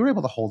congrats if you were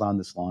able to hold on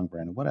this long,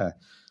 Brandon.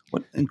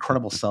 What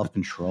incredible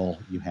self-control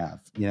you have.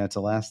 To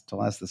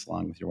last this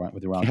long with your wild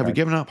card. Have you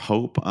given up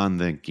hope on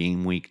the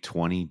Game Week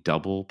 20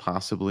 double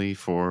possibly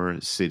for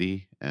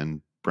City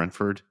and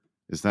Brentford?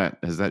 Has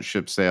that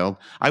ship sailed?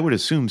 I would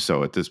assume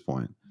so at this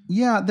point.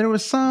 Yeah, there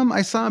was some.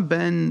 I saw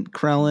Ben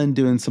Krellin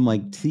doing some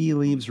like tea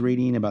leaves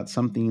reading about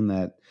something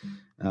that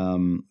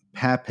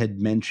Pep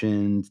had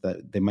mentioned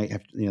that they might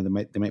have.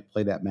 They might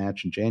play that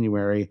match in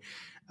January,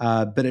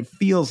 but it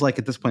feels like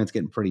at this point it's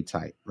getting pretty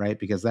tight, right?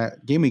 Because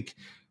that Game Week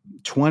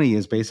 20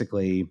 is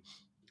basically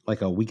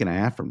like a week and a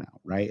half from now,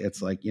 right?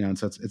 It's like, and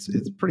so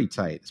it's pretty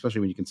tight, especially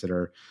when you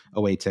consider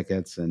away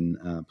tickets and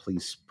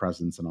police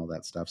presence and all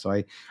that stuff. So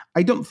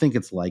I don't think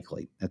it's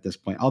likely at this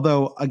point.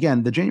 Although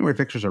again, the January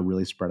fixtures are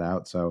really spread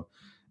out. So,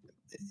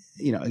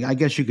 I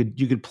guess you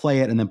could play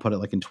it and then put it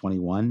like in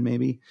 21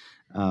 maybe.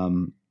 But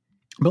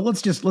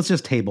let's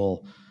just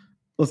table.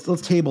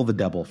 Let's table the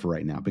double for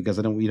right now because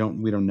we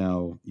don't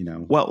know.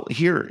 Well,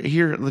 here,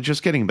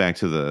 just getting back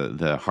to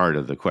the heart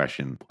of the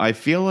question, I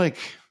feel like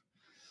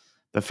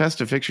the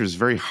festive fixture is a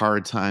very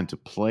hard time to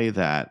play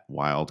that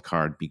wild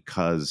card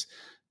because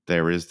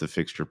there is the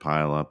fixture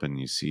pile up and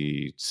you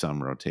see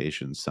some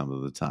rotation some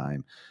of the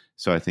time.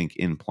 So I think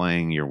in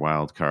playing your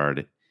wild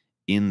card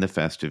in the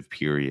festive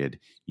period,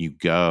 you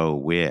go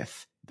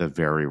with the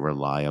very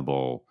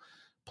reliable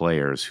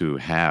players who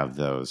have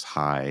those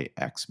high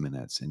X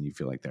minutes and you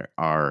feel like they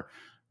are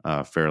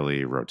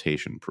fairly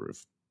rotation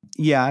proof.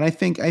 Yeah, and I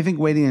think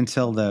waiting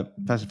until the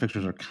festive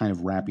fixtures are kind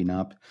of wrapping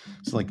up,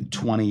 so like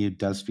 20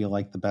 does feel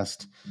like the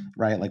best,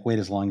 right? Like wait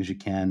as long as you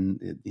can,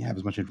 have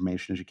as much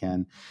information as you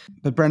can.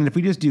 But Brendan, if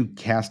we just do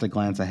cast a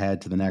glance ahead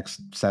to the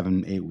next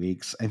 7-8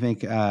 weeks, I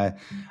think a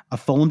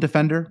Fulham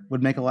defender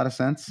would make a lot of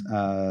sense.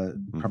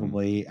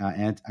 Probably,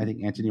 and I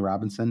think Anthony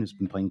Robinson, who's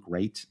been playing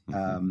great,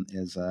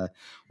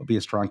 will be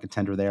a strong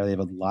contender there. They have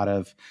a lot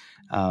of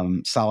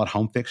solid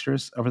home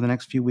fixtures over the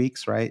next few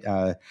weeks, right?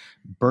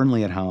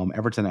 Burnley at home,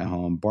 Everton at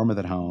home, Bournemouth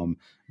at home,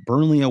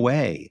 Burnley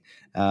away,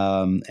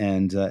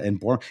 and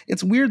Bournemouth.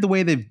 It's weird the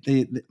way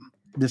they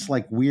this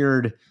like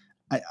weird.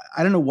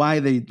 I don't know why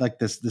they like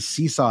this. The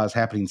seesaw is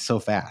happening so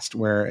fast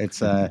where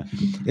it's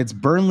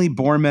Burnley,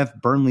 Bournemouth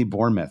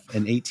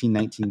in 18,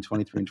 19,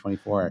 23, and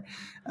 24.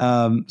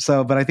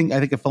 But I think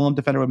a Fulham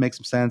defender would make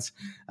some sense.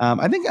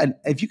 I think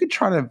if you could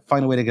try to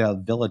find a way to get a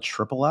Villa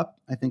triple up,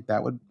 I think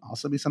that would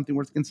also be something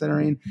worth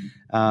considering.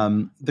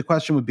 The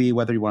question would be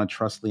whether you want to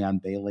trust Leon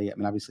Bailey. I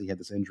mean, obviously he had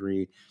this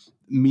injury,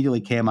 immediately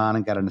came on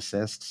and got an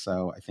assist.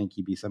 So I think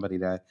he'd be somebody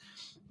to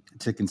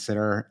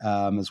consider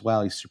as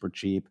well. He's super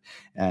cheap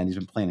and he's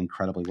been playing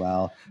incredibly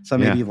well. So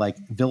maybe like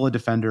Villa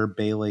defender,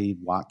 Bailey,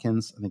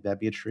 Watkins. I think that'd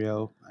be a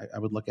trio I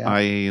would look at.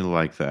 I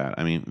like that.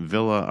 I mean,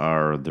 Villa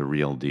are the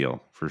real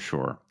deal for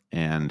sure.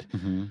 And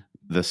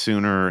the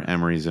sooner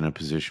Emery's in a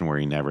position where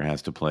he never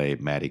has to play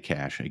Matty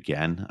Cash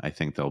again, I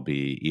think they'll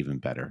be even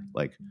better.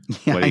 Like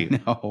what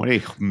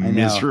a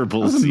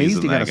miserable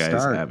season that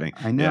guy's having.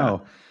 I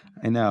know.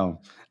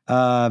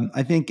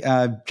 I think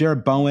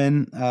Jared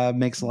Bowen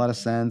makes a lot of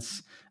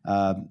sense.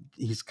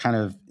 He's kind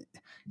of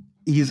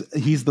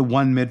he's the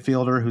one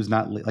midfielder who's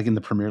not like in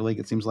the Premier League.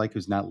 It seems like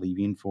who's not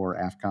leaving for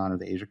AFCON or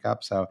the Asia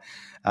Cup. So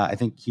I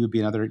think he would be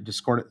another. Just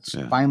scored.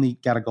 Finally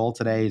got a goal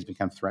today. He's been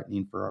kind of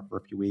threatening for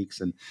a few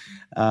weeks, and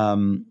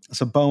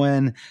so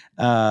Bowen,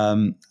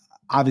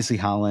 obviously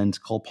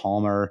Holland, Cole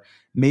Palmer,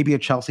 maybe a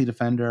Chelsea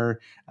defender.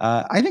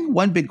 I think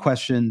one big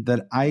question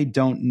that I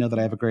don't know that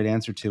I have a great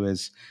answer to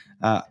is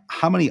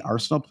how many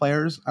Arsenal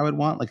players I would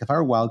want. Like if I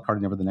were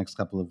wildcarding over the next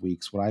couple of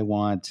weeks, would I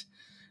want?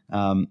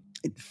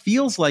 It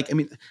feels like, I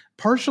mean,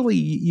 partially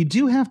you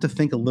do have to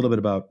think a little bit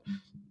about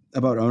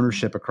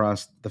ownership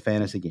across the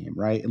fantasy game,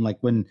 right? And like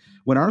when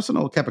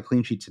Arsenal kept a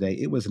clean sheet today,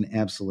 it was an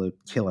absolute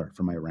killer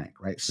for my rank,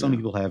 right? So many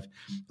people have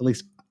at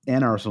least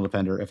an Arsenal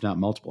defender, if not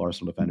multiple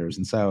Arsenal defenders.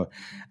 And so,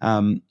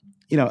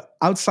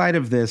 outside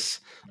of this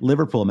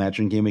Liverpool match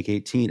in game week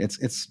 18,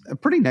 it's a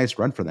pretty nice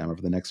run for them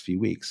over the next few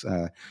weeks.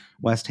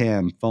 West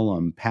Ham,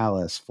 Fulham,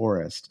 Palace,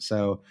 Forest.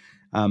 So,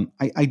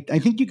 I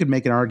think you could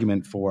make an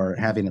argument for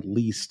having at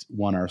least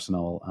one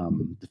Arsenal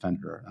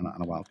defender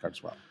on a wild card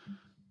as well.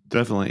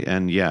 Definitely.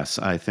 And yes,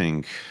 I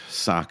think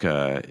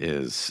Saka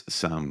is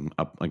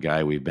a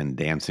guy we've been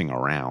dancing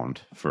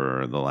around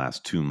for the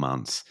last 2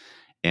 months.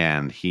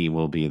 And he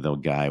will be the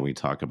guy we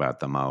talk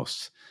about the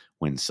most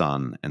when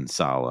Son and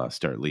Salah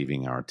start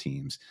leaving our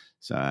teams.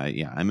 So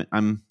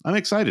I'm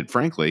excited,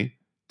 frankly.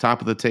 Top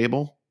of the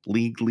table,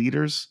 league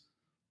leaders.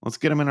 Let's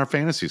get him in our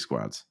fantasy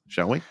squads,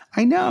 shall we?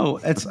 I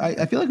know.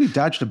 I feel like we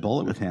dodged a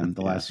bullet with him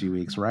the last few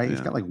weeks, right? He's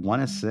got like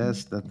one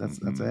assist. That's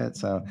it.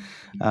 So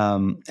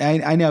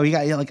I know he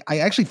got like I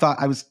actually thought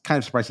I was kind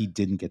of surprised he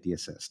didn't get the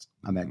assist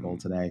on that goal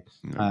today.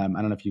 I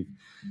don't know if you've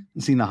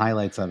seen the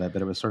highlights of it,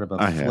 but it was sort of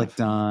a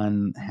flicked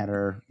on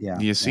header. Yeah.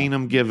 You've seen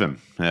them given,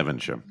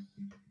 haven't you?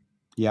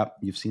 Yep,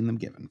 you've seen them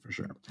given for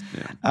sure.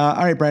 Yeah.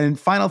 All right, Brandon,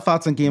 final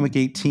thoughts on game week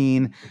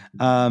 18.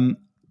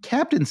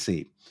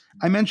 Captaincy.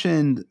 I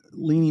mentioned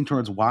leaning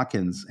towards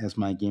Watkins as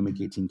my game week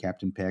 18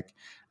 captain pick.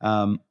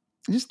 I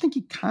just think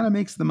he kind of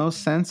makes the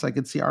most sense. I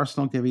could see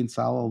Arsenal giving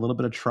Salah a little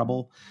bit of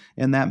trouble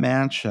in that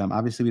match.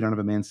 Obviously, we don't have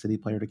a Man City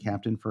player to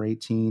captain for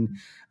 18.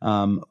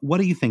 What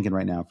are you thinking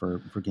right now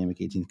for game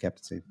week 18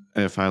 captaincy?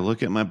 If I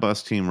look at my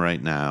bus team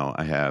right now,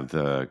 I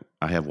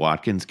have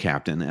Watkins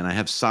captain and I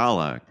have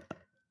Salah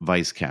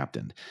vice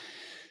captain.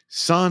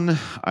 Son,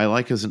 I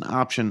like as an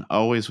option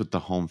always with the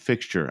home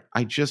fixture.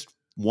 I just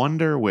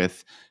wonder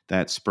with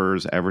that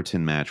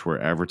Spurs-Everton match where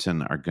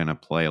Everton are going to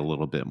play a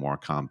little bit more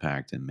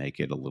compact and make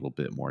it a little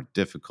bit more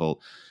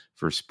difficult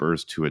for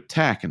Spurs to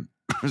attack and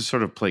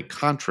sort of play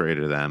contrary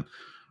to them,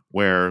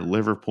 where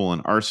Liverpool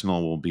and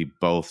Arsenal will be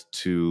both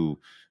two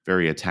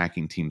very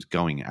attacking teams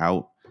going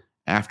out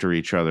after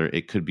each other.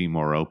 It could be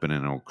more open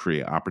and it'll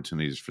create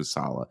opportunities for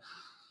Salah.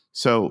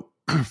 So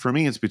for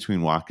me, it's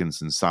between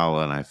Watkins and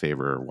Salah, and I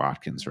favor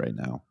Watkins right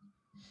now.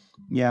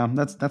 Yeah,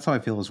 that's how I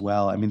feel as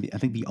well. I mean, I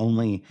think the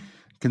only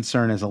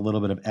concern is a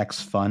little bit of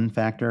X-fun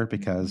factor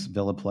because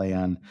Villa play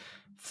on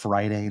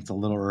Friday. It's a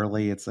little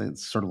early. It's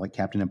sort of like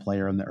captain and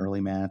player in the early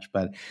match,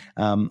 but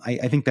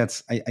I think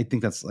that's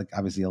like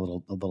obviously a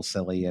little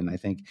silly. And I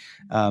think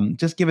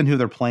just given who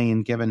they're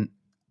playing, given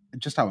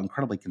just how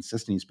incredibly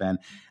consistent he's been,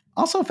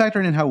 also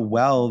factoring in how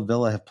well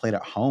Villa have played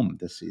at home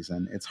this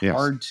season, it's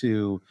hard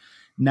to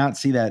not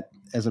see that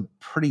as a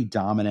pretty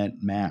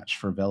dominant match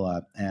for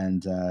Villa.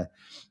 And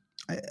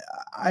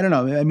I don't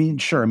know. I mean,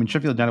 sure. I mean,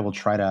 Sheffield United will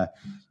try to.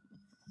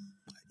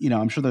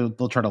 I'm sure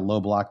they'll try to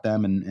low block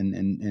them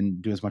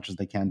and do as much as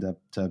they can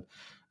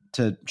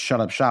to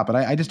shut up shop. But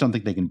I just don't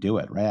think they can do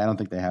it, right? I don't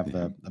think they have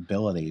the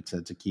ability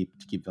to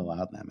keep Villa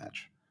out in that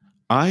match.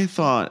 I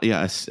thought,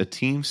 a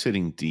team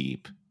sitting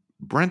deep.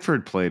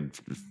 Brentford played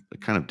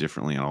kind of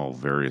differently in all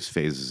various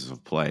phases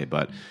of play,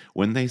 but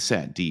when they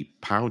sat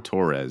deep, Pau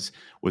Torres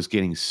was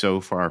getting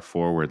so far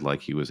forward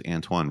like he was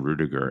Antoine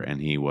Rudiger,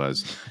 and he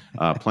was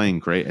playing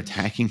great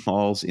attacking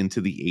balls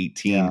into the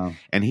 18,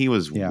 and he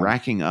was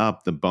racking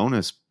up the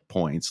bonus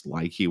points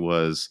like he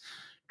was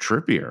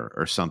Trippier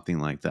or something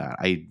like that.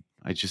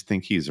 I just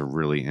think he's a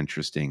really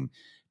interesting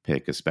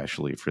pick,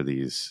 especially for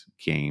these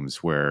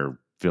games where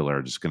Villa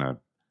are just going to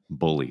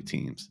bully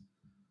teams.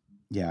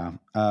 Yeah.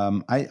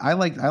 I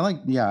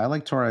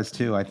like Torres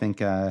too. I think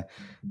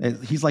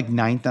he's like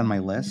 9th on my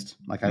list.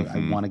 Like I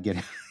want to get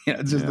him.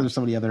 It's just there's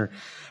so many other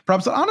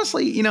props. So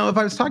honestly, if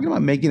I was talking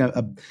about making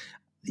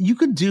you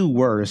could do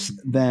worse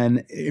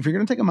than if you're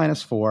going to take a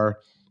 -4,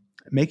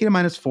 make it a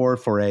 -4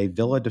 for a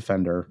Villa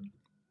defender.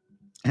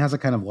 It has a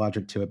kind of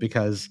logic to it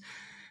because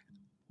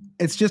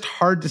it's just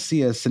hard to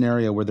see a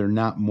scenario where they're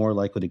not more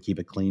likely to keep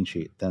a clean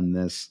sheet than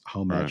this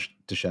home match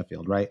to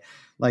Sheffield, right?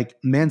 Like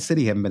Man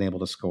City haven't been able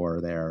to score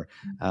there.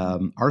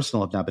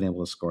 Arsenal have not been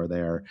able to score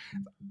there.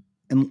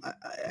 And,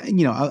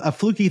 a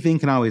fluky thing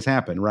can always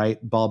happen, right?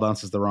 Ball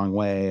bounces the wrong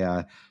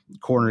way,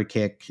 corner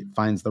kick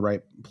finds the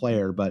right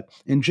player. But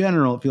in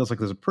general, it feels like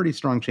there's a pretty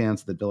strong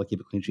chance that Villa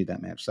keep a clean sheet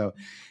that match. So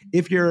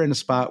if you're in a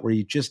spot where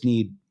you just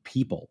need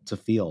people to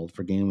field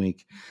for game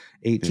week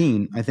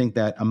 18, I think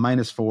that a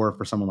 -4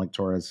 for someone like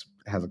Torres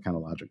has a kind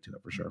of logic to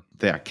it for sure.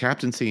 Yeah,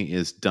 captaincy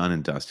is done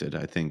and dusted.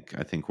 I think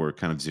we're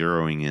kind of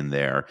zeroing in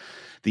there.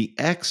 The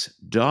X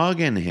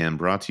Dog in Him,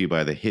 brought to you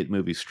by the hit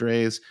movie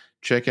Strays.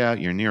 Check out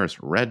your nearest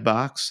Red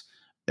Box.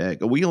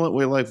 We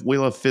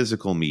love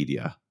physical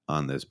media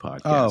on this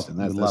podcast, and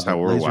that's how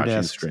we're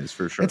watching Strays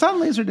for sure. It's on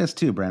Laserdisc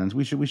too, Brandon.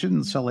 We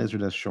shouldn't sell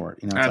Laserdisc short.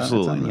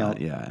 Absolutely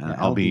not.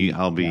 I'll be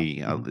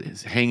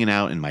hanging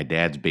out in my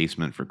dad's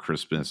basement for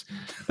Christmas,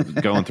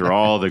 going through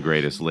all the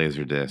greatest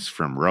Laserdiscs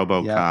from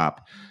RoboCop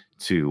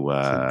to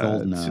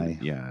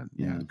GoldenEye.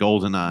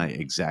 GoldenEye,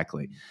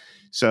 exactly.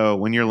 So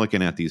when you're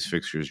looking at these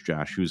fixtures,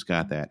 Josh, who's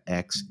got that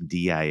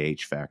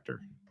XDIH factor?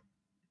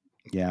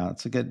 Yeah,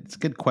 it's a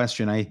good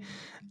question. I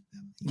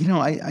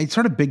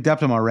sort of bigged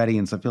up him already,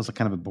 and so it feels like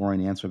kind of a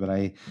boring answer, but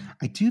I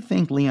do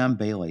think Leon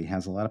Bailey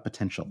has a lot of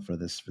potential for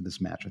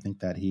this match. I think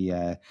that he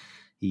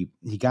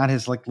got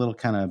his like little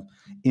kind of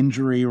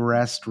injury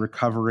rest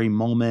recovery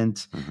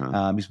moment.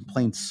 He's been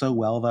playing so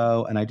well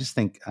though, and I just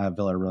think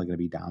Villa are really going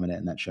to be dominant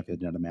in that Sheffield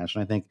United match.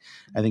 And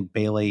I think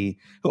Bailey,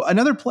 who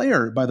another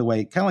player by the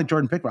way, kind of like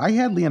Jordan Pickford. I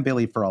had Leon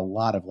Bailey for a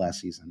lot of last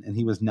season, and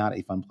he was not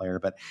a fun player,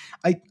 but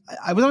I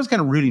was always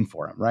kind of rooting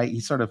for him. Right?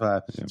 He's sort of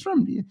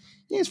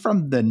he's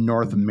from the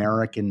North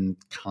American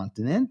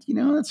continent.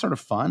 That's sort of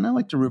fun. I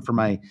like to root for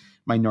my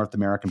North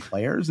American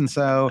players, and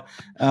so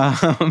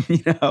I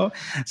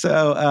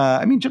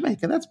mean,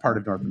 Jamaica, that's part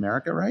of North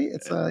America, right?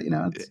 It's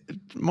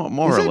it's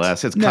more or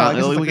less. It's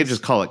we could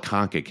just call it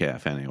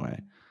CONCACAF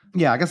anyway.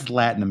 Yeah, I guess it's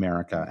Latin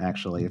America.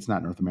 Actually, it's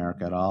not North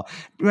America at all.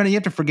 Rennie, you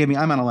have to forgive me.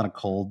 I'm on a lot of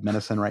cold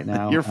medicine right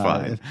now. You're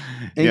fine.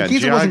 In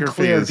case it wasn't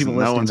clear, people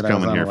no one's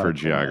coming here for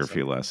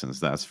geography lessons.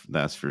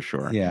 That's for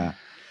sure. Yeah.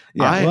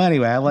 Well,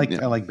 anyway, I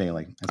like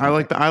Bailey. I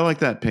like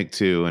that pick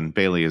too, and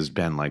Bailey has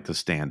been like the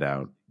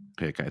standout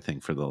pick, I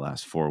think, for the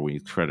last 4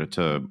 weeks. Credit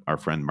to our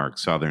friend Mark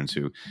Southerns,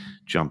 who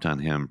jumped on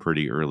him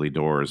pretty early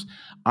doors.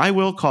 I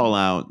will call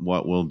out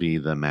what will be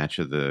the match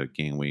of the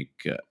game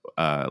week,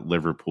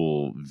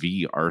 Liverpool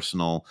v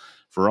Arsenal,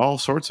 for all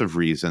sorts of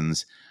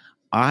reasons.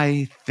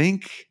 I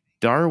think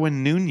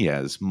Darwin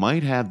Nunez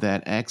might have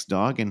that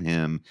X-Dog in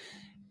him,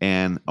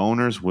 and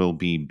owners will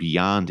be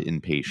beyond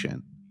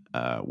impatient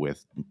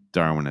with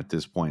Darwin at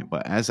this point.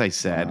 But as I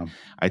said,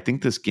 I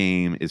think this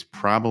game is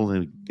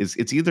probably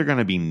it's either going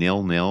to be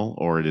 0-0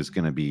 or it is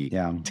going to be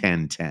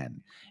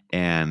 10-10.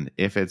 And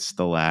if it's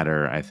the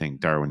latter, I think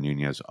Darwin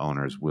Nunez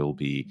owners will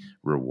be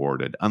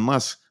rewarded,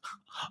 unless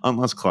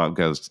Klopp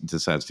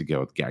decides to go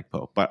with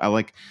Gakpo. But I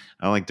like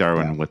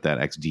Darwin with that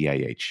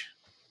XDIH.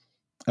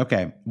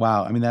 Okay.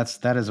 Wow. I mean,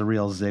 that is a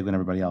real zig when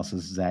everybody else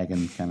is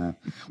zagging. Kind of.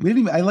 We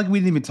didn't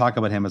even talk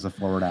about him as a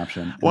forward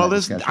option. Well,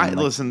 listen,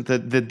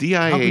 the DIH.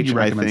 How could you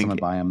recommend I think someone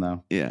buy him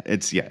though?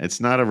 It's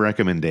not a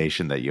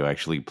recommendation that you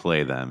actually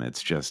play them.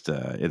 It's just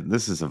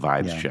this is a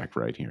vibes check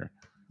right here.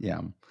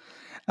 Yeah.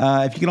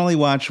 If you can only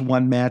watch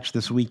one match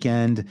this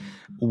weekend,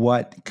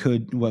 what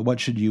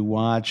should you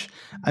watch?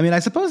 I mean, I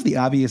suppose the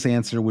obvious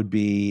answer would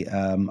be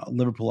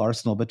Liverpool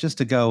Arsenal, but just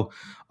to go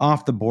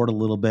off the board a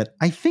little bit,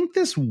 I think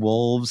this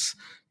Wolves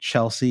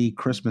Chelsea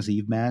Christmas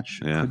Eve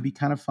match could be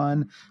kind of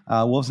fun.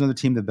 Wolves are another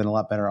team that've been a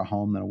lot better at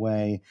home than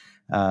away.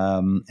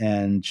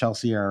 And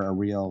Chelsea are a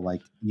real,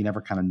 like, you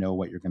never kind of know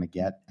what you're going to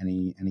get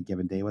any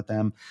given day with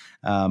them.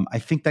 I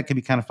think that could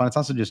be kind of fun. It's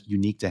also just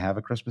unique to have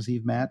a Christmas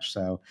Eve match.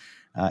 So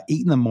 8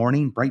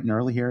 a.m, bright and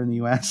early here in the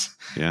US.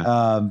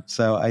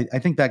 So I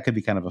think that could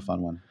be kind of a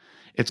fun one.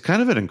 It's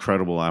kind of an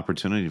incredible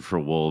opportunity for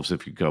Wolves,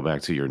 if you go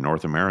back to your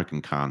North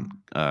American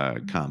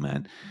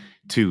comment,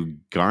 to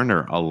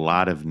garner a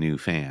lot of new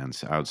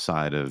fans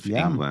outside of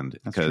England,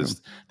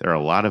 because there are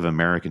a lot of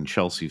American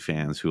Chelsea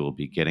fans who will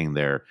be getting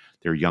their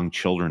young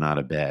children out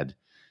of bed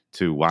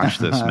to watch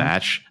this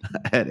match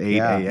at 8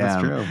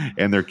 a.m.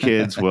 And their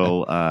kids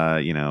will,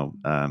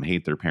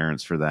 hate their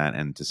parents for that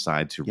and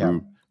decide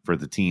to for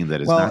the team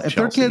that is not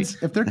Chelsea.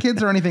 If their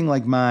kids are anything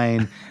like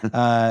mine,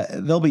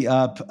 they'll be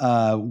up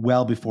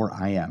well before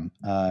I am,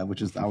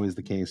 which is always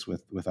the case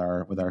with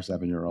our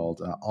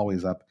 7-year-old.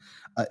 Always up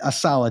a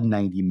solid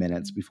 90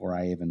 minutes before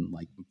my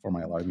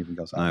alarm even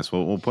goes off. Nice.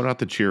 Well, we'll put out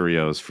the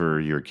Cheerios for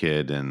your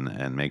kid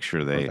and make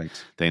sure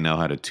they know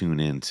how to tune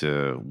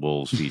into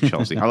Wolves v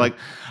Chelsea. I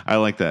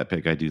like that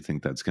pick. I do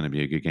think that's going to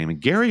be a good game. And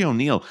Gary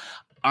O'Neill,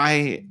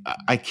 I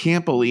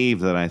can't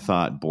believe that I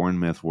thought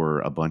Bournemouth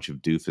were a bunch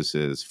of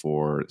doofuses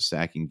for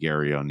sacking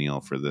Gary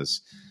O'Neill for this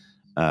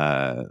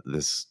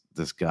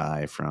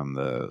guy from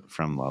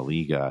La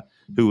Liga,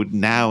 who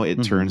now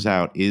it turns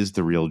out is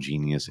the real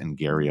genius, and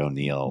Gary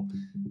O'Neill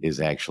is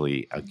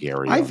actually a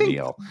Gary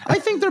O'Neill. I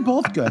think they're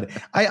both good.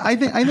 I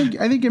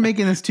think you're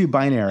making this too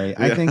binary.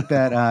 Yeah. I think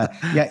that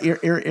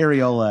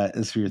Areola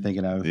is who you're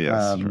thinking of.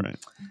 Yes, right.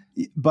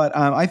 But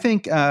I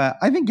think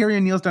Gary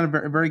O'Neill's done a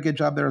very, very good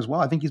job there as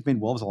well. I think he's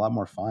made Wolves a lot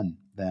more fun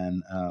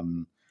than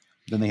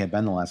they had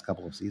been the last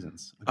couple of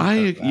seasons.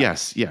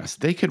 Yes,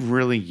 they could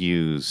really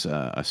use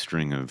a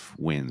string of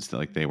wins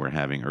like they were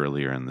having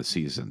earlier in the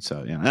season.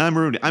 So yeah,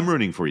 I'm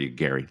rooting for you,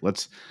 Gary.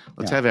 Let's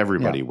have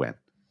everybody win.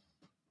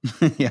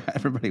 Yeah,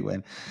 everybody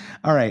win.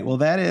 All right. Well,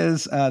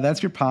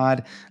 that's your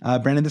pod.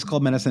 Brandon, this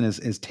Cold Medicine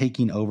is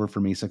taking over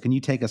for me. So can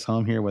you take us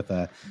home here with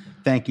a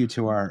thank you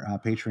to our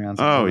Patreons?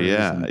 Oh,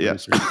 yeah.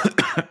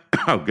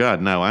 Oh,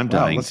 God, no, I'm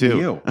dying too.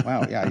 You.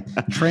 Wow, yeah,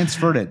 I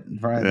transferred it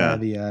via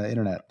the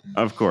internet.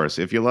 Of course.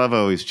 If you love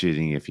Always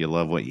Cheating, if you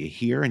love what you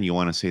hear and you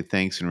want to say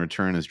thanks in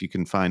return, as you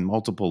can find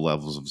multiple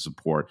levels of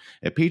support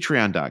at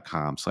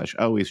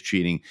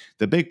patreon.com/alwayscheating.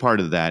 The big part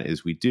of that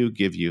is we do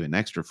give you an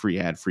extra free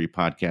ad-free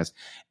podcast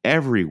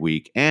every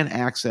week and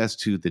access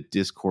to the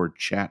Discord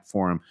chat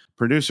forum.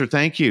 Producer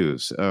thank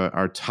yous.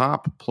 Our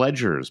top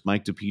pledgers,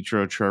 Mike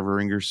DePietro,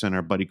 Trevor Ingerson,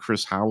 our buddy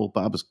Chris Howell,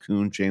 Bobbas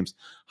Kuhn, James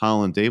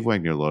Holland, Dave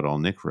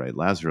Wagner-Lodall, Nick Wright,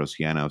 Lazarus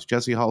Llanos,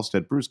 Jesse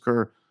Halstead, Bruce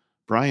Kerr,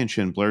 Brian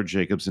Shin, Blair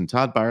Jacobson,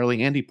 Todd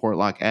Byerly, Andy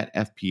Portlock at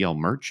FPL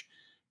Merch,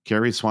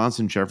 Kerry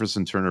Swanson,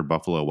 Jefferson Turner,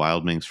 Buffalo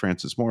Wild Wings,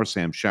 Francis Moore,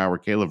 Sam Shower,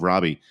 Caleb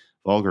Robbie,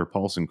 Volger,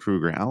 Paulson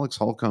Kruger, Alex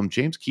Holcomb,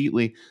 James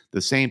Keatley,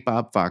 The Saint,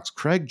 Bob Fox,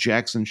 Craig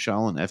Jackson,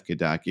 Shalin F.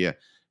 Kadakia,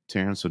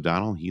 Terrence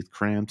O'Donnell, Heath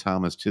Cram,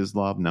 Thomas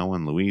Tislov, Noah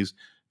Louise,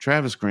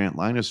 Travis Grant,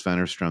 Linus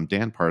Fennerstrom,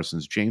 Dan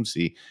Parsons, James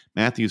C.,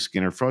 Matthew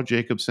Skinner, Fro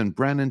Jacobson,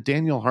 Brennan,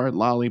 Daniel Hart,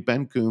 Lolly,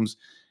 Ben Coombs,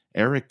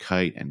 Eric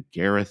Kite, and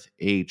Gareth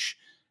H.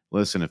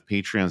 Listen, if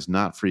Patreon's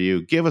not for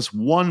you, give us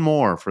one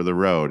more for the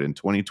road in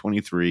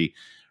 2023.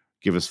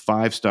 Give us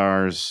 5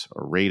 stars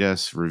or rate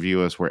us,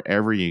 review us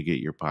wherever you get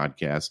your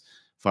podcasts.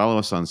 Follow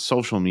us on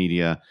social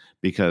media,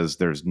 because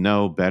there's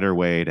no better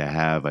way to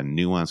have a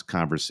nuanced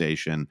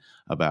conversation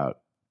about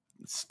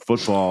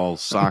football,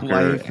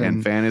 soccer,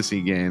 and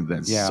fantasy games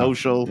than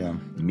social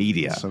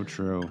media. So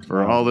true.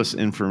 For all this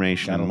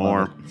information and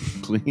more,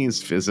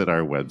 please visit our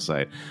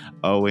website,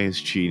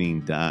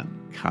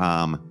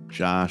 alwayscheating.com.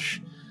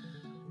 Josh,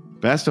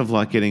 best of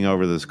luck getting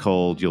over this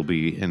cold. You'll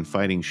be in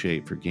fighting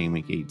shape for Game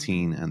Week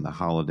 18 and the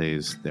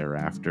holidays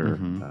thereafter.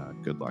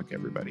 Good luck,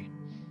 everybody.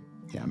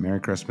 Yeah, Merry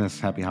Christmas,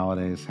 Happy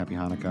Holidays, Happy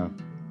Hanukkah,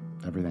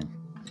 everything.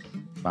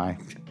 Bye.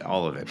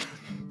 All of it.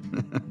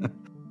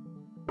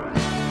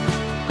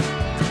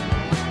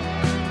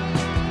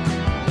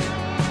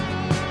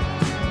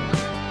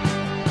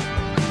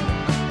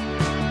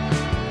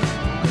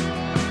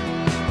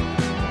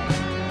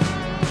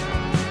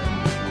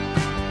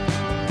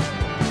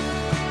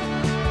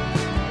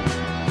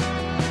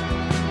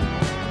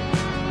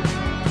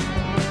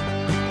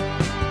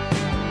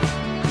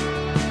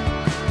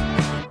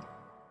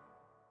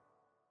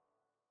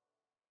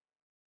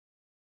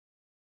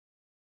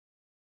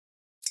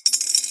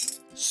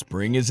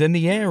 Spring is in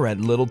the air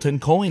at Littleton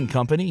Coin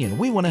Company, and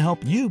we want to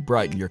help you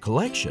brighten your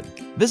collection.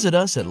 Visit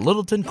us at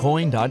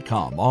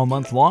littletoncoin.com all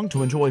month long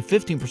to enjoy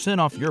 15%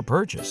 off your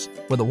purchase.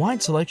 With a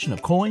wide selection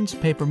of coins,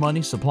 paper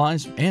money,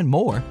 supplies, and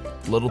more,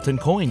 Littleton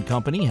Coin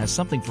Company has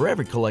something for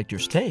every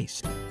collector's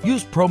taste.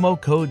 Use promo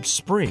code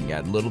SPRING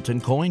at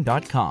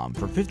littletoncoin.com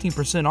for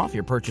 15% off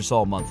your purchase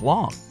all month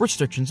long.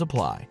 Restrictions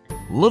apply.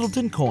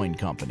 Littleton Coin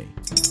Company.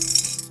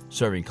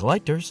 Serving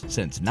collectors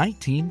since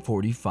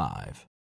 1945.